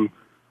something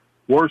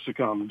worse to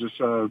come? Just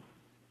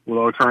with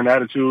our current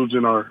attitudes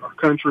in our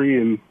country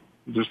and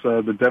just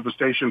the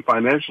devastation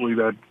financially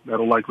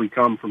that'll likely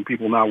come from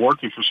people not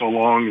working for so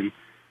long, and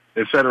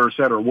et cetera, et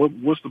cetera.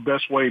 What's the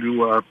best way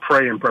to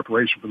pray in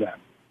preparation for that?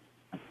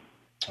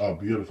 Oh,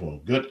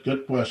 beautiful.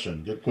 Good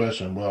question. Good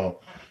question.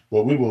 Well,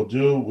 what we will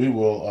do, we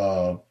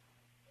will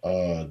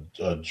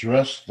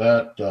address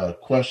that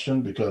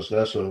question, because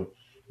that's a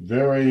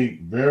very,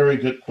 very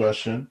good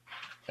question.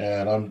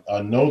 And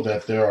I know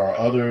that there are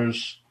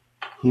others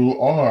who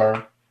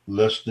are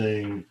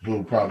listening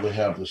who probably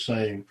have the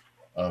same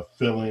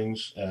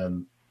feelings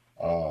and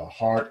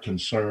heart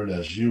concern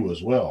as you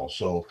as well.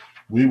 So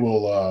we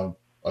will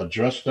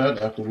address that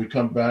after we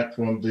come back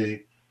from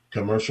the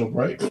commercial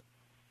break.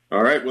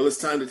 All right. Well, it's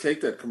time to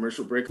take that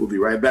commercial break. We'll be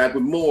right back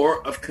with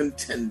more of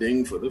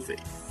Contending for the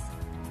Faith.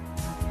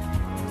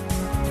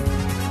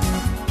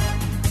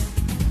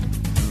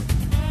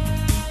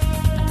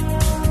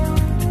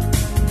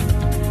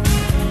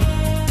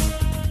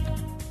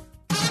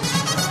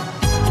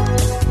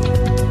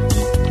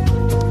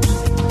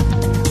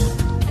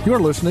 You're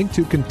listening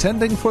to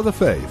Contending for the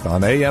Faith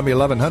on AM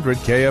 1100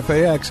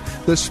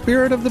 KFAX, the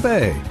Spirit of the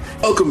Bay.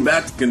 Welcome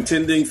back to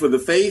Contending for the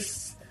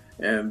Faith,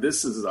 and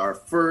this is our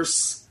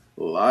first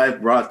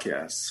live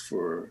broadcast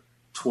for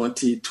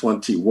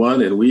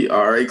 2021, and we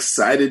are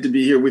excited to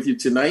be here with you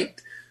tonight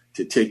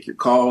to take your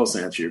calls,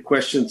 answer your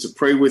questions, to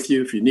pray with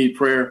you if you need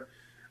prayer.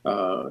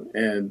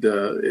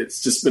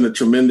 It's just been a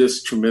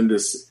tremendous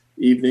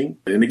evening.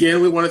 And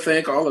again, we want to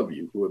thank all of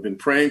you who have been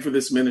praying for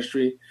this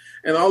ministry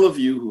and all of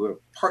you who have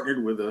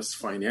partnered with us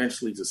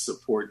financially to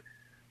support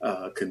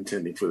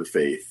Contending for the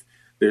Faith.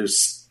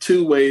 There's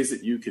two ways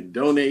that you can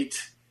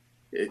donate.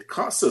 It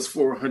costs us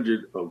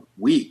 $400 a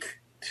week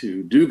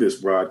to do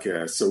this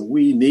broadcast, so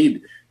we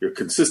need your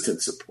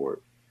consistent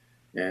support.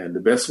 And the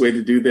best way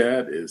to do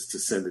that is to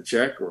send a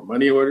check or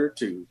money order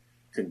to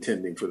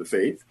Contending for the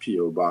Faith,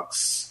 P.O.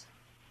 Box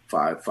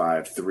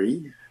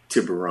 553,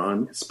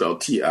 Tiburon,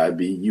 spelled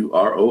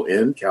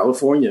Tiburon,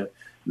 California,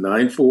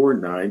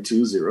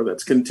 94920.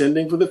 That's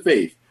Contending for the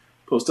Faith,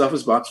 Post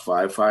Office Box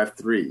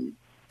 553,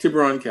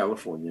 Tiburon,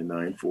 California,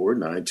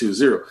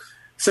 94920.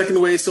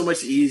 Second way is so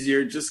much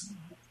easier. Just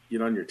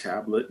get on your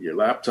tablet, your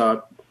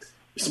laptop,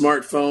 your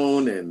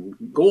smartphone, and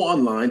go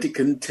online to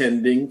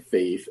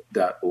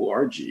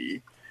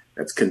contendingfaith.org.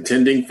 That's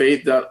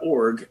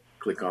contendingfaith.org.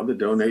 Click on the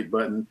donate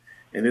button,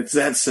 and it's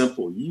that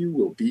simple. You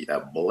will be a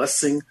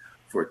blessing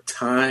for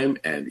time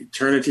and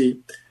eternity.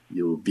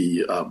 You'll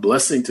be a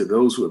blessing to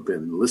those who have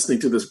been listening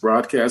to this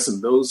broadcast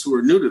and those who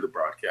are new to the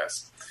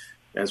broadcast,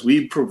 as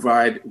we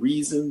provide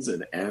reasons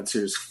and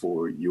answers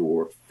for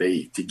your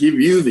faith, to give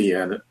you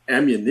the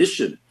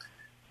ammunition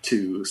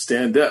to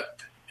stand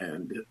up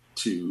and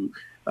to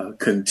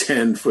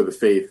contend for the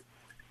faith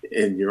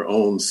in your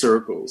own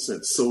circles.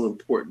 It's so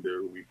important.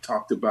 We've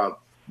talked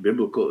about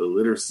biblical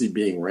illiteracy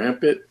being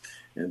rampant,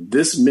 and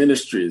this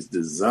ministry is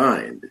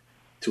designed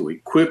to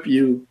equip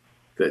you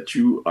that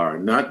you are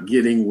not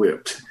getting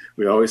whipped.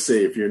 We always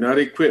say, if you're not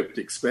equipped,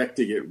 expect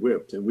to get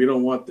whipped, and we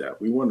don't want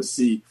that. We want to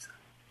see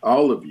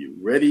all of you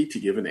ready to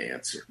give an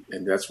answer,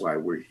 and that's why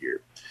we're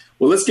here.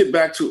 Well, let's get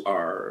back to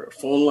our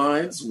phone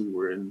lines. We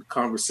were in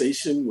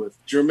conversation with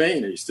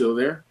Jermaine. Are you still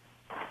there?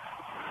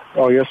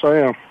 Oh, yes, I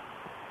am.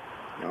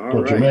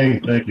 Well, right.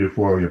 Jermaine, thank you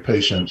for your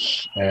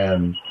patience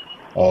and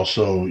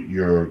also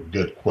your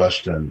good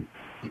question.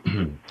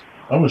 I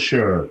want to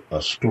share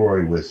a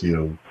story with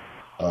you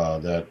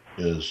that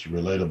is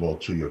relatable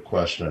to your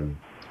question.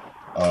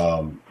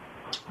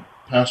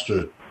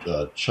 Pastor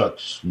Chuck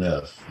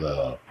Smith,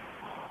 the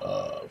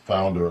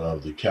founder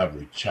of the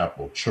Calvary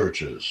Chapel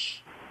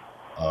Churches,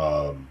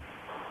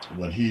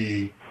 when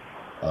he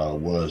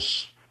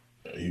was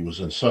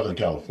in Southern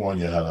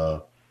California, had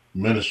a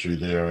ministry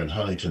there in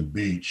Huntington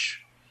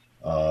Beach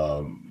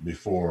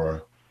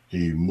before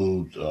he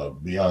moved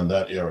beyond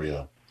that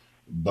area.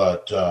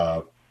 But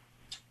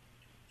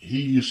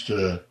he used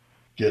to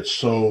get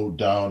so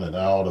down and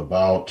out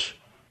about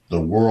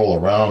the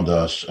world around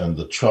us and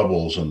the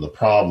troubles and the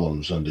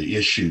problems and the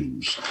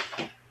issues.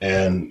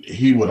 And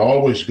he would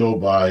always go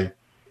by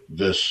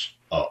this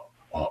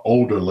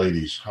older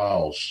lady's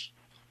house,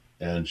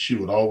 and she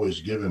would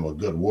always give him a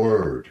good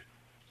word.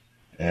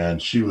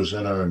 And she was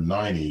in her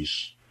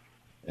 90s,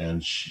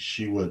 and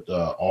she would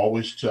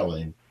always tell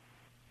him,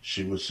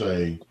 she would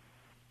say,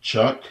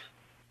 Chuck,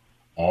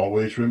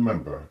 always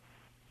remember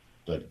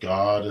that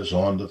God is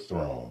on the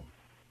throne.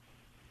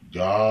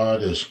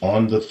 God is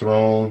on the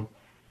throne,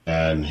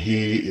 and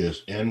he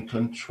is in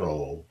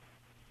control,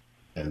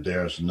 and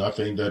there's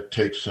nothing that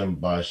takes him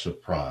by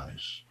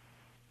surprise.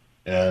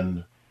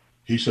 And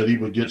he said he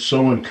would get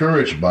so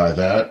encouraged by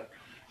that,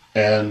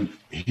 and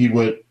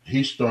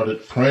he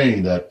started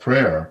praying that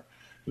prayer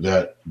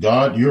that,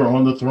 God, you're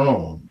on the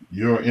throne,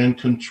 you're in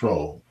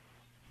control.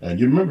 And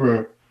you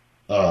remember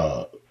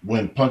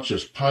when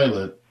Pontius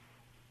Pilate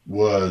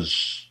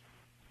was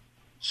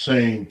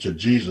saying to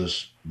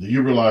Jesus, do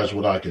you realize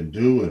what I can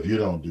do if you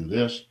don't do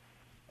this?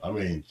 I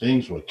mean,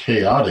 things were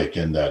chaotic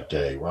in that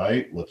day,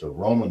 right? With the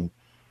Roman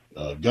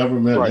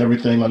government and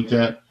everything like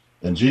that.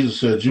 And Jesus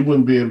said you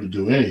wouldn't be able to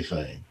do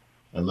anything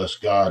unless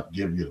God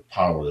give you the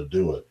power to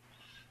do it.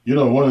 You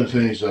know, one of the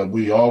things that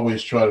we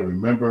always try to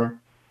remember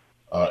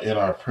in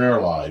our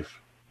prayer life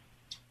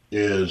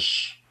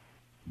is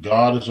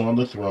God is on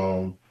the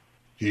throne,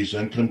 he's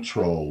in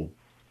control,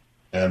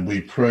 and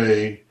we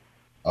pray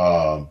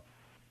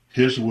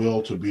his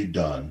will to be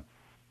done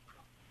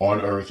on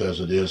earth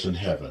as it is in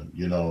heaven.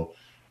 You know,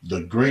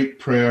 the great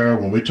prayer,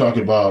 when we talk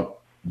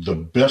about the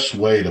best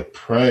way to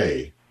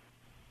pray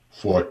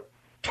for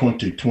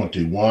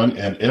 2021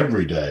 and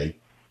every day,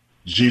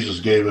 Jesus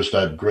gave us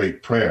that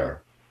great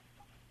prayer,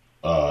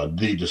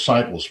 the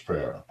disciples'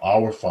 prayer,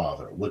 Our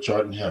Father, which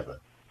art in heaven,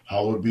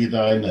 hallowed be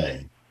thy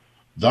name.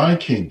 Thy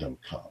kingdom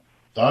come,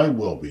 thy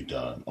will be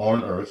done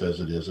on earth as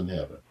it is in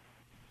heaven.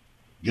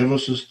 Give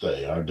us this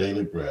day our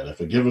daily bread, and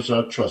forgive us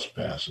our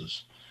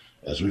trespasses,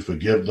 as we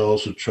forgive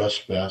those who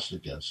trespass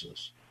against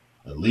us.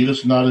 And lead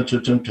us not into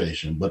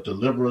temptation, but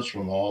deliver us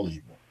from all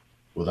evil.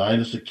 For thine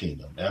is the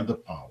kingdom, and the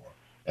power,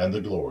 and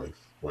the glory,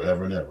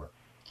 forever and ever.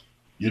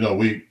 You know,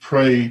 we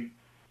pray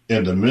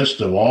in the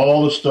midst of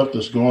all the stuff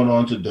that's going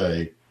on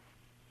today,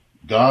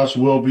 God's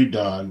will be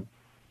done,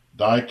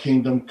 thy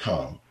kingdom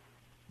come,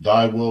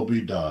 thy will be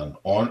done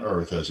on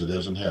earth as it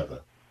is in heaven.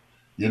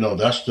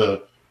 That's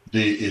the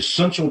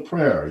essential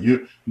prayer.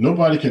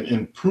 Nobody can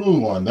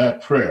improve on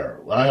that prayer.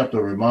 I have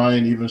to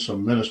remind even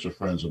some minister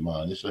friends of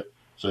mine. They say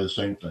the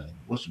same thing.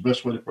 What's the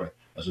best way to pray?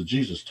 I said,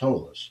 Jesus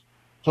told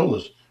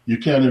us you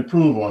can't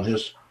improve on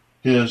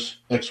his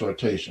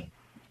exhortation.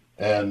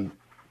 And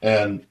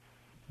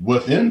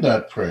within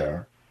that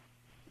prayer,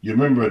 you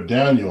remember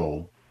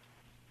Daniel,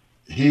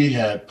 he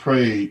had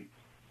prayed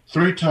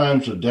 3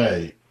 times a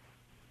day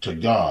to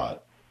God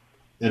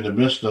in the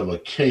midst of a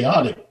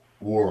chaotic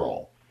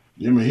world.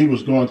 He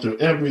was going through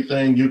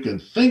everything you can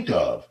think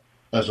of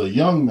as a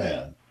young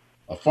man,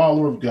 a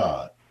follower of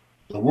God.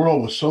 The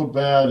world was so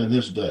bad in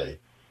his day.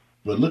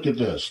 But look at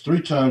this,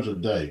 3 times a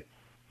day.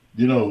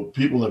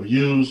 People have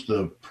used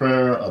the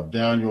prayer of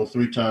Daniel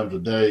 3 times a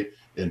day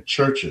in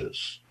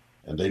churches,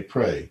 and they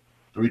pray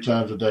 3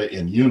 times a day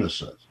in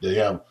unison. They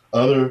have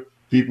other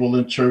people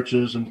in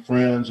churches and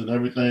friends and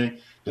everything.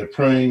 They're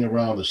praying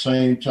around the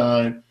same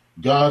time.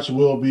 God's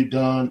will be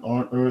done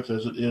on earth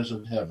as it is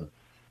in heaven.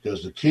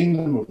 Because the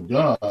kingdom of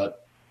God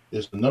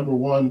is the number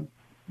one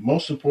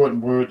most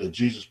important word that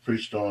Jesus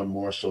preached on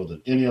more so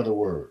than any other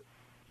word.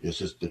 It's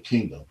just the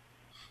kingdom.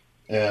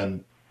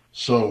 And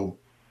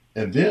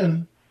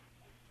then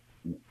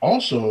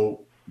also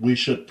we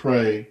should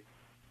pray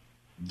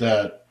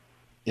that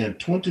in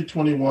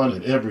 2021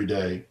 and every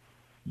day,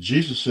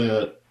 Jesus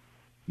said,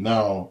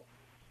 now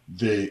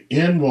the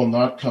end will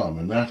not come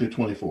in Matthew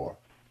 24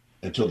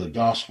 until the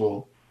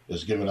gospel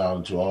is given out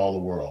into all the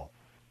world.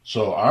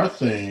 So our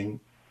thing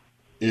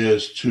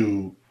is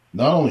to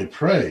not only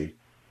pray,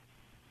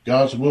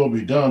 God's will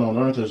be done on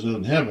earth as it is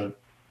in heaven,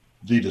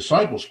 the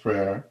disciples'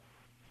 prayer,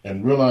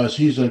 and realize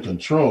he's in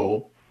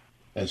control,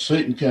 and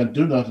Satan can't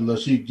do nothing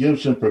unless he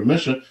gives him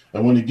permission.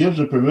 And when he gives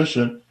him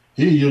permission,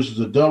 he uses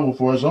the devil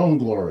for his own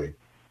glory.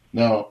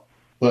 Now,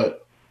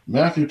 but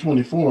Matthew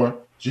 24,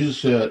 Jesus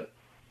said,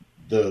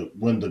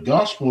 when the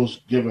gospel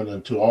is given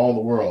into all the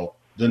world,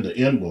 then the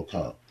end will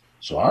come.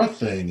 So our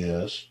thing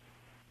is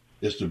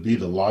to be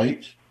the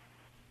light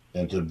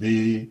and to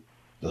be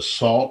the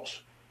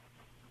salt,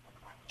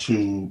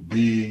 to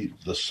be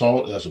the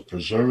salt as a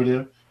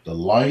preservative, the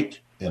light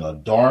in a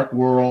dark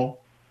world.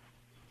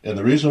 And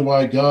the reason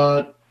why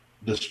God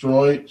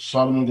destroyed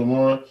Sodom and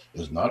Gomorrah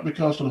is not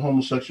because of the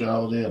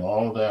homosexuality and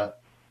all of that.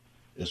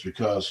 It's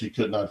because he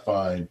could not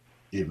find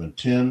even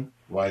 10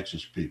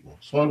 righteous people.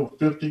 So over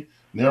 50,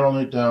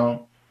 narrowing it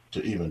down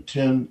to even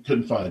 10,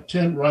 couldn't find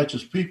 10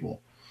 righteous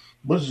people.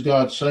 What is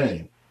God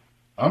saying?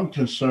 I'm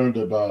concerned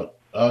about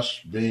us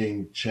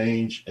being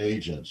change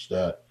agents.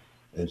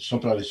 And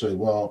somebody say,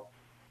 well,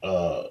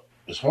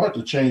 it's hard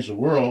to change the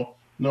world.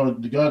 No,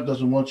 God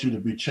doesn't want you to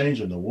be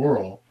changing the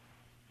world.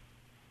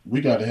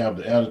 We got to have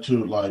the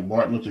attitude like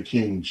Martin Luther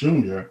King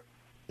Jr.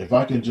 If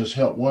I can just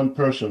help one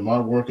person, my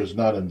work is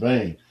not in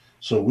vain.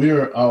 So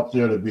we're out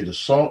there to be the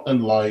salt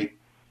and light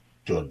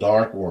to a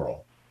dark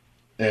world,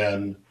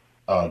 and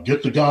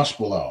get the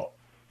gospel out,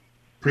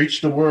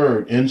 preach the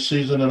word in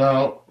season and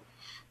out.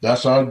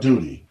 That's our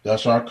duty.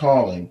 That's our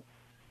calling.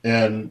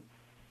 And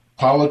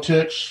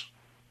politics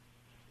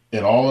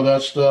and all of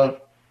that stuff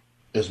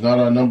is not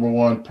our number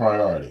one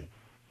priority.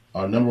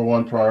 Our number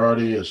one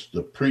priority is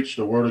to preach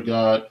the word of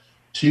God,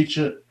 teach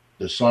it,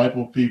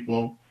 disciple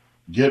people,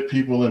 get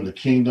people in the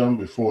kingdom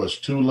before it's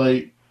too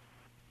late.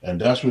 And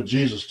that's what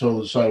Jesus told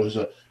the disciples. He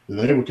said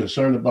they were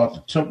concerned about the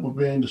temple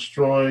being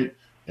destroyed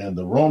and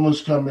the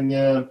Romans coming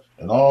in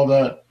and all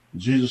that.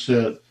 Jesus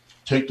said,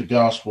 take the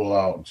gospel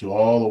out into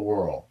all the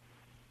world,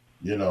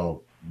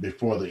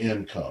 before the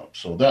end comes.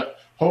 So that,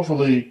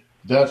 hopefully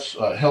that's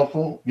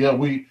helpful. Yeah,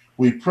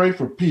 we pray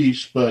for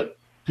peace, but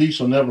peace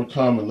will never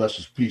come unless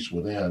it's peace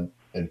within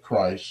in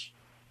Christ.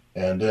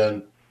 And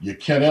then you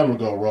can't ever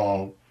go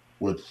wrong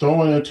with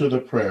throwing into the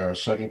prayer,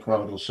 2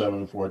 Chronicles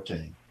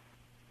 7:14.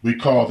 We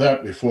call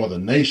that before the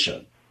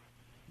nation.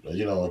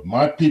 If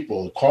my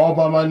people call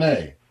by my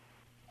name,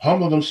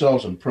 humble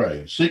themselves and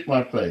pray, seek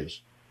my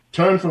face,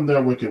 turn from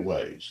their wicked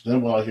ways,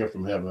 then will I hear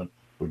from heaven,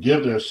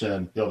 forgive their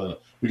sin.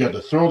 We got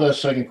to throw that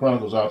 2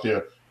 Chronicles out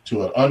there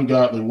to an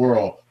ungodly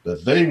world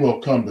that they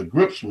will come to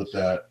grips with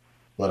that.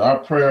 But our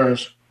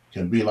prayers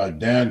can be like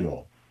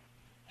Daniel.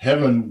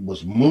 Heaven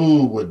was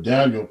moved with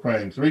Daniel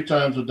praying 3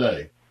 times a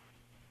day.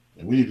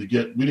 And we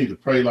need to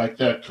pray like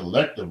that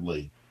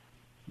collectively.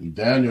 And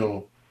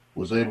Daniel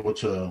was able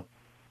to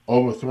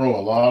overthrow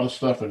a lot of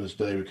stuff in his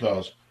day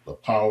because of the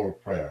power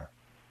of prayer.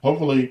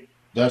 Hopefully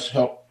that's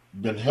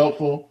been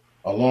helpful,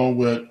 along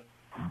with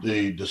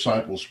the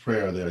disciples'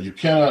 prayer there. You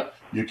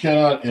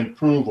cannot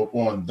improve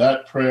upon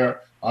that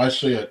prayer. I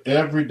say it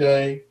every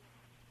day,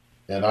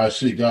 and I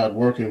see God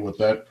working with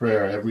that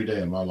prayer every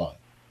day in my life.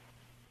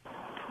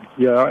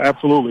 Yeah,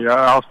 absolutely.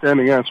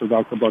 Outstanding answer,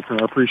 Dr. Buckner.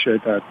 I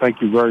appreciate that.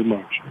 Thank you very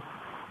much.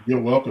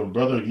 You're welcome,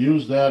 brother.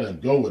 Use that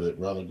and go with it,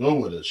 brother. Go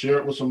with it. Share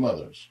it with some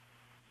others.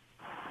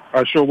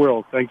 I sure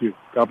will. Thank you.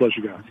 God bless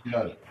you guys. You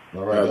got it.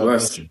 All right. God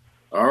bless you.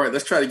 All right,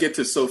 let's try to get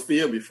to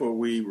Sophia before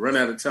we run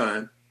out of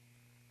time.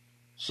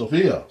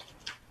 Sophia.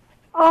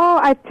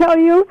 Oh, I tell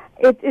you,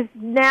 it is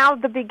now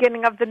the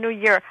beginning of the new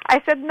year.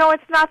 I said, no,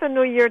 it's not the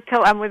new year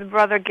till I'm with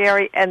Brother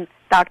Gary and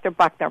Dr.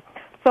 Buckner.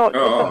 So it's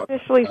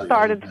officially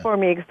started for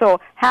me.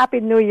 So happy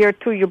new year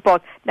to you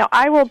both. Now,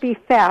 I will be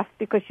fast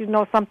because,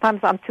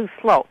 sometimes I'm too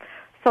slow.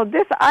 So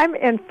I'm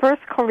in 1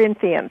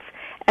 Corinthians,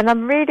 and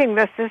I'm reading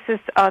this. This is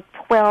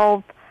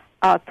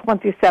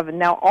 12:27.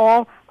 Now,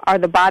 all are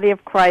the body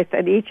of Christ,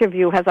 and each of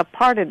you has a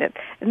part in it.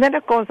 And then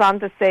it goes on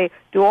to say,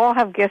 do all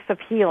have gifts of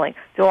healing?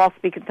 Do all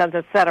speak in tongues,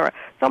 etc.?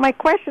 So my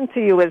question to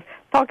you is,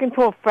 talking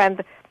to a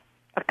friend,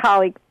 a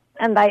colleague,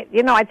 and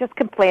I just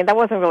complained. I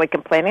wasn't really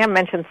complaining. I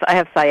mentioned I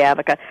have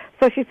sciatica.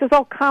 So she says,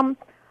 oh, come,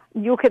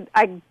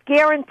 I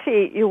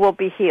guarantee you will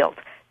be healed.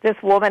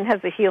 This woman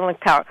has a healing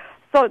power.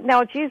 So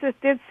now Jesus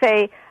did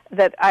say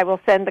that I will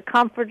send the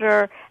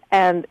Comforter,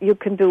 and you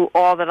can do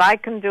all that I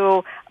can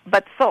do.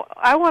 But so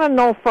I want to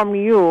know from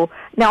you.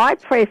 Now, I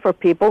pray for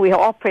people. We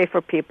all pray for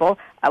people.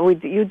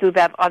 You do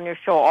that on your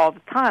show all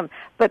the time.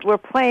 But we're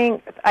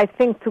praying, I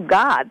think, to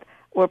God.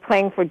 We're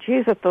praying for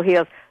Jesus to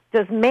heal.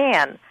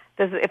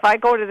 If I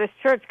go to this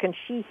church, can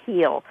she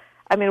heal?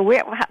 I mean,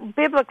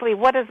 biblically,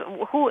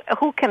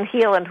 who can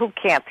heal and who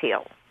can't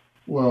heal?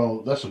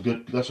 Well, that's a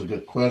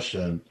good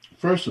question.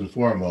 First and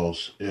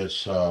foremost,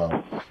 it's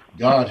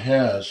God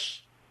has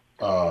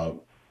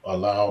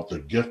allowed the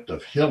gift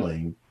of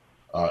healing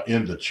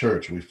in the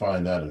church. We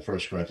find that in 1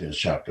 Corinthians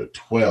chapter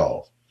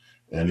 12.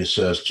 And it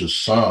says to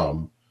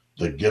some,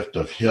 the gift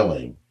of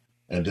healing,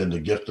 and then the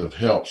gift of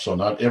help. So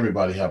not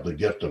everybody have the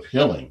gift of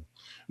healing.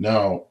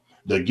 Now,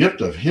 the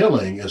gift of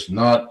healing is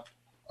not,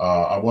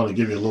 I want to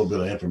give you a little bit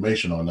of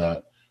information on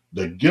that.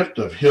 The gift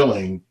of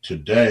healing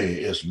today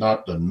is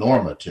not the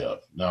normative.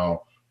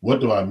 Now, what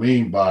do I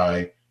mean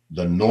by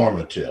the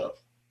normative?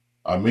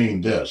 I mean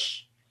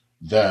this,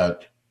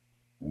 that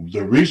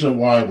the reason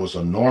why it was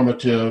a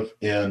normative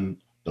in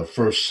the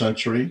first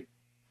century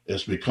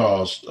is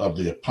because of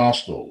the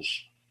apostles.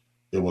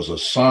 It was a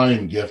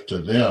sign gift to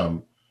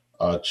them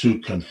to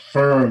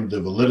confirm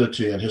the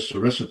validity and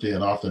historicity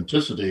and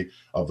authenticity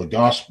of the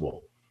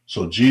gospel.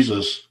 So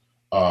Jesus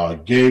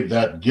gave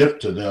that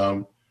gift to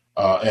them,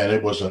 and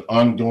it was an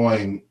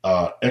ongoing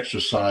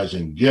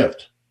exercising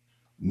gift.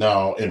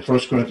 Now, in 1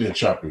 Corinthians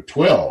chapter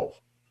 12,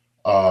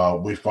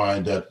 we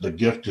find that the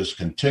gift is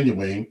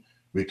continuing,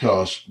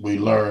 because we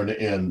learn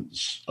in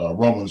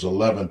Romans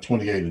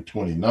 11:28 and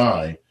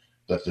 29,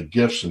 that the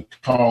gifts and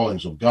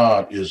callings of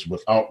God is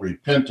without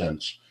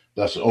repentance.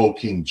 That's the old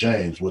King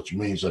James, which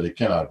means that it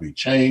cannot be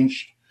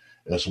changed,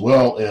 as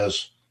well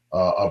as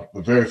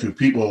very few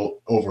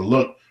people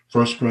overlook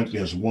 1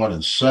 Corinthians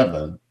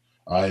 1:7.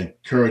 I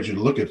encourage you to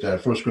look at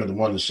that, 1 Corinthians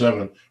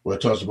 1:7, where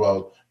it talks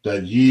about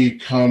that ye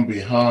come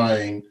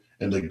behind,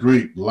 in the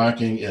Greek,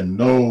 lacking in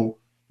no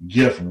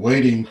gift,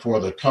 waiting for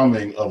the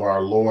coming of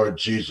our Lord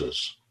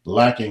Jesus,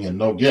 lacking in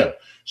no gift.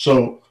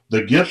 So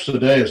the gifts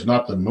today is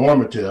not the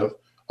normative.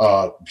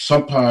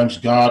 Sometimes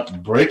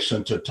God breaks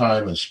into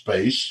time and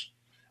space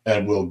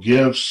and will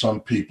give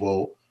some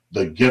people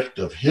the gift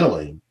of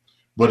healing,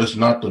 but it's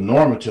not the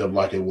normative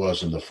like it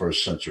was in the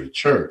first century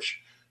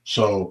church.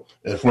 So,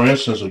 for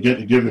instance, again,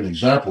 to give you an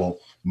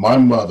example, my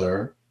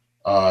mother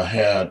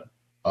had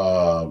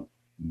gallstones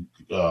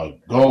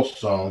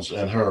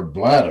in her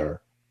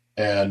bladder.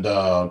 And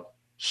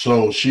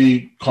so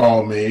she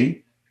called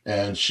me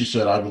and she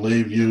said, I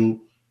believe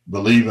you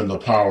believe in the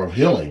power of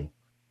healing.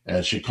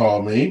 And she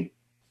called me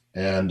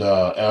and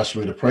asked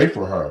me to pray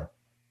for her.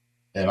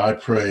 And I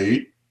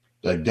prayed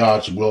that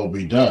God's will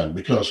be done.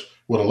 Because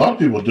what a lot of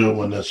people do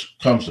when this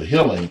comes to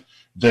healing,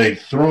 they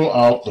throw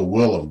out the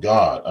will of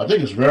God. I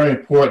think it's very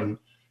important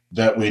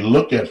that we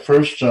look at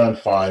 1 John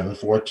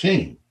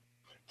 5:14.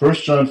 1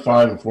 John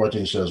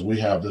 5:14 says, we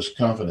have this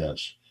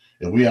confidence.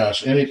 If we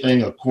ask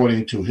anything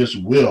according to his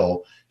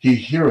will, he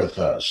heareth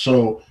us.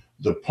 So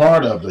the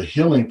part of the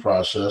healing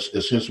process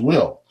is his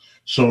will.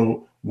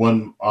 So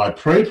when I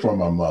prayed for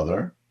my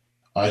mother,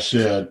 I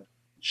said,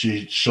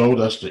 she showed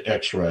us the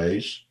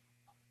x-rays,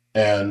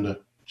 and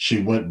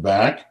she went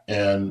back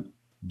and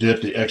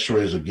did the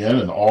x-rays again,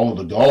 and all of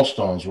the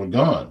gallstones were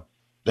gone.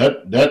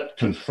 That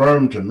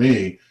confirmed to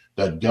me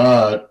that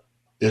God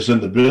is in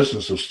the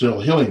business of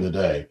still healing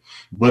today.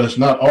 But it's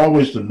not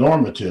always the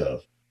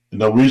normative. And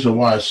the reason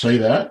why I say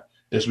that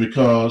is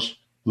because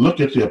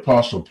look at the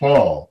Apostle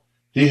Paul.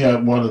 He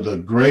had one of the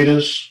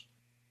greatest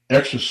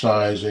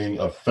exercising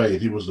of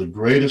faith. He was the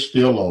greatest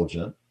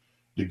theologian,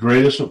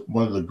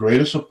 one of the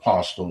greatest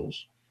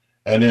apostles.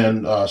 And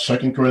in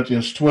 2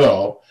 Corinthians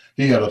 12,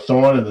 he had a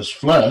thorn in his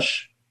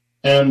flesh,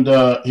 and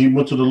he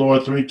went to the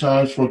Lord 3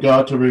 times for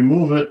God to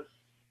remove it,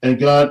 and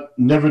God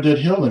never did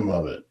heal him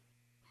of it.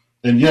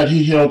 And yet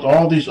he healed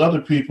all these other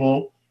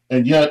people,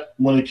 and yet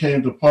when it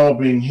came to Paul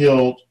being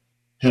healed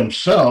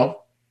himself,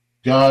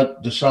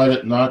 God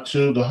decided not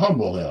to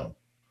humble him.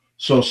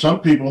 So some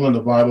people in the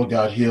Bible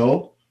got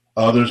healed,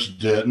 others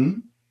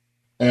didn't.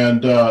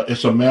 And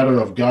it's a matter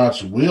of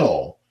God's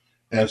will.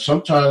 And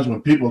sometimes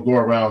when people go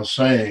around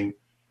saying,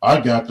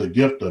 I got the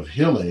gift of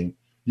healing,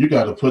 you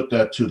got to put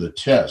that to the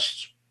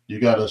test. You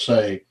got to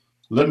say,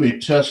 let me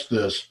test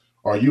this.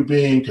 Are you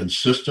being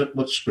consistent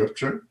with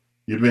Scripture?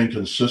 You're being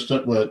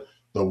consistent with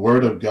the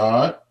Word of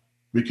God?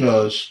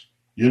 Because,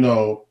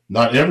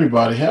 not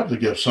everybody have the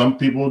gift. Some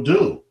people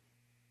do.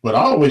 But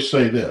I always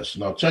say this.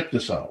 Now, check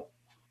this out.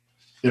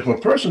 If a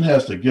person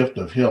has the gift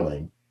of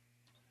healing,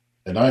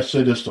 and I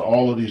say this to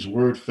all of these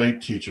word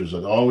faith teachers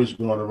that are always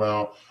going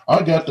around,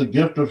 I got the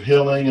gift of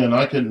healing, and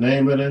I can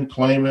name it and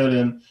claim it,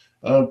 and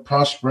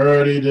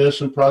prosperity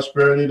this and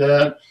prosperity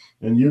that.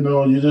 And, you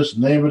just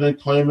name it and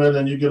claim it,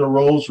 and you get a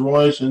Rolls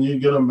Royce, and you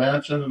get a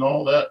mansion and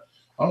all that.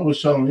 I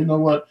always tell them, you know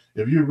what?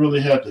 If you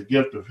really have the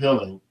gift of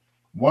healing,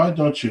 why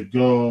don't you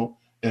go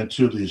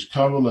into these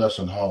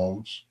convalescent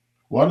homes?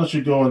 Why don't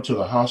you go into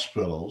the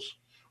hospitals?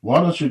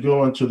 Why don't you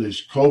go into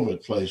these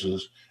COVID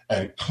places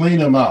and clean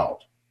them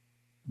out?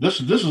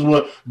 This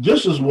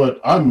is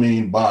what I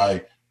mean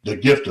by the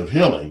gift of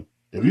healing.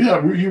 If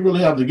you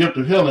really have the gift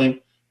of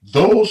healing,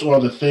 those are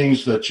the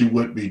things that you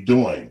would be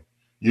doing.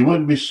 You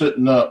wouldn't be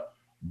sitting up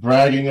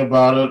bragging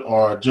about it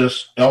or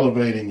just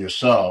elevating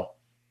yourself.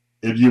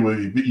 You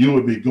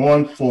would be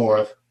going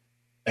forth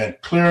and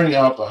clearing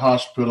out the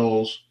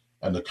hospitals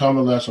and the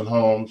convalescent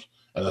homes,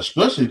 and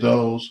especially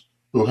those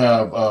who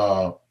have,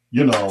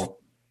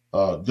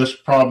 this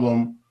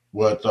problem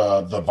with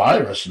the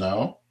virus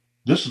now.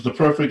 This is the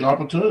perfect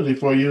opportunity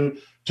for you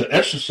to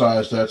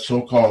exercise that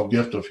so-called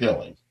gift of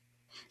healing.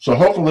 So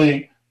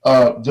hopefully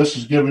this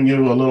is giving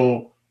you a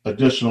little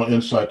additional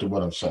insight to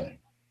what I'm saying.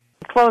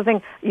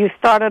 Closing, you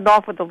started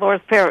off with the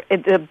Lord's Prayer.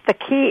 The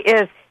key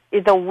is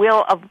the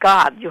will of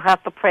God. You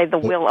have to pray the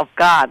will of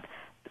God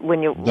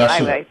when you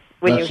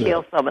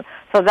heal someone.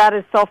 So that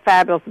is so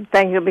fabulous.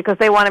 Thank you, because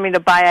they wanted me to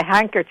buy a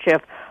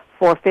handkerchief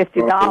for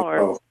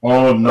 $50.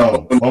 Oh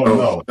no!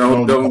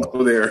 Don't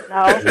go there.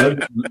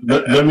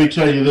 No? Let me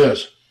tell you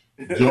this.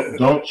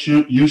 Don't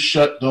you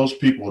shut those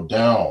people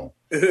down.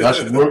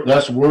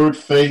 That's word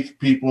faith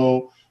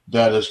people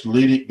that is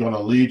going to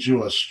lead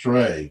you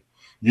astray.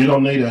 You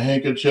don't need a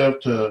handkerchief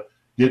to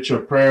get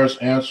your prayers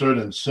answered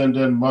and send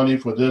in money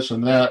for this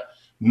and that.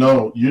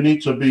 No, you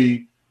need to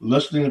be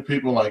listening to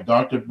people like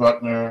Dr.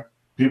 Buckner,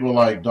 people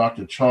like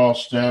Dr.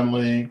 Charles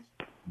Stanley,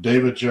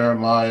 David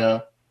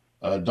Jeremiah,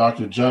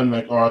 Dr. John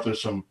MacArthur,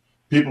 some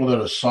people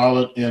that are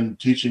solid in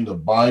teaching the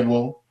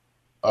Bible,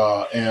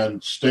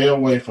 and stay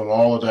away from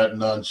all of that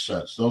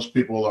nonsense. Those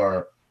people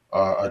are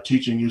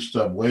teaching you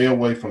stuff way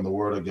away from the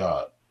Word of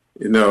God.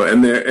 And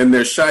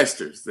they're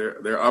shysters.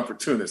 They're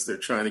opportunists. They're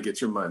trying to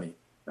get your money.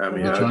 They're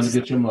trying to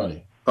get your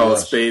money. Call a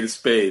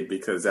spade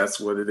because that's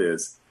what it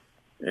is.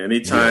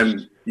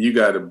 Anytime you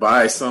got to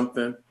buy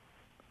something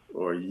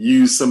or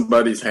use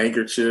somebody's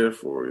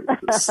handkerchief or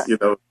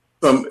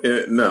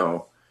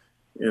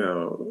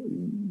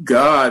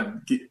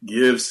God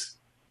gives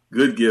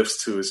good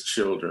gifts to His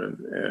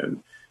children,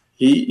 and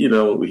He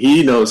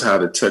knows how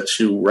to touch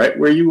you right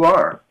where you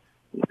are.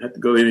 You don't have to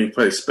go to any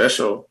place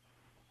special.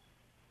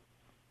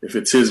 If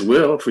it's His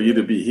will for you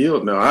to be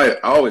healed. Now, I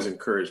always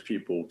encourage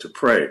people to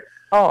pray.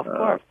 Oh, of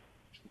course.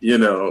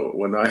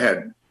 When I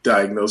had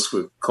diagnosed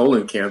with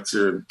colon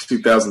cancer in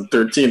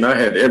 2013, I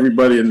had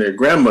everybody and their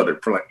grandmother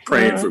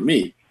praying for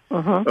me.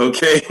 Mm-hmm.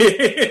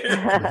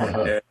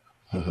 Okay.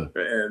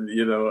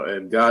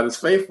 and God is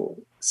faithful.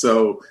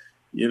 So,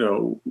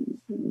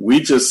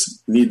 we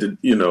just need to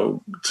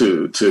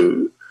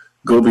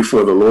go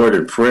before the Lord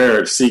in prayer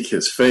and seek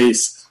His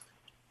face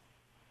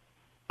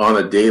on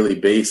a daily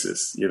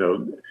basis.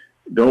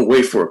 Don't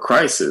wait for a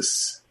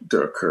crisis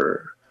to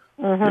occur.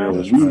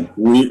 Mm-hmm.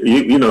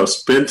 We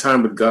spend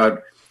time with God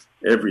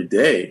every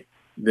day.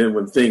 Then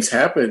when things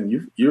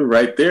happen, you're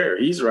right there.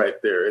 He's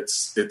right there.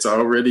 It's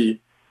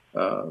already,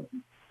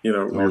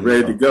 we're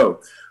ready to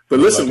go. But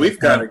listen, we've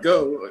got to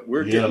go.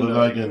 We're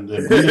getting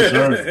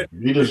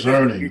be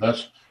discerning.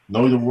 Let's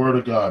know the Word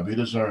of God. Be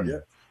discerning.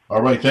 Yeah.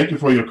 All right. Thank you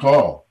for your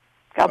call.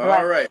 God bless.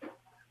 All right.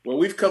 Well,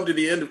 we've come to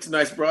the end of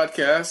tonight's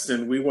broadcast,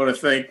 and we want to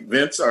thank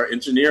Vince, our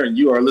engineer, and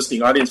you, our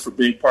listening audience, for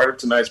being part of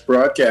tonight's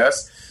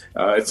broadcast.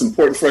 It's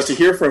important for us to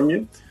hear from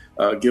you.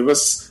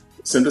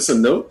 Send us a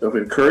note of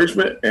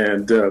encouragement,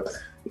 and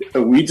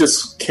we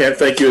just can't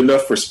thank you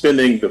enough for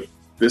spending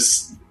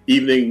this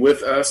evening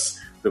with us,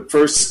 the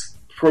first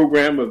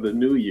program of the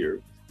new year.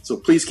 So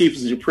please keep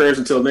us in your prayers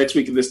until next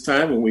week at this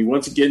time, when we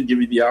once again give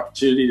you the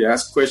opportunity to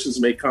ask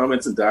questions, make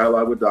comments, and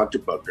dialogue with Dr.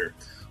 Buckner.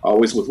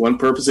 Always with one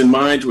purpose in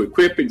mind: to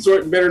equip,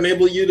 exhort, and better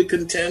enable you to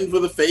contend for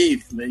the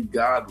faith. May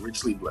God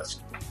richly bless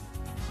you.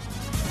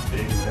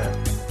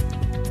 Amen.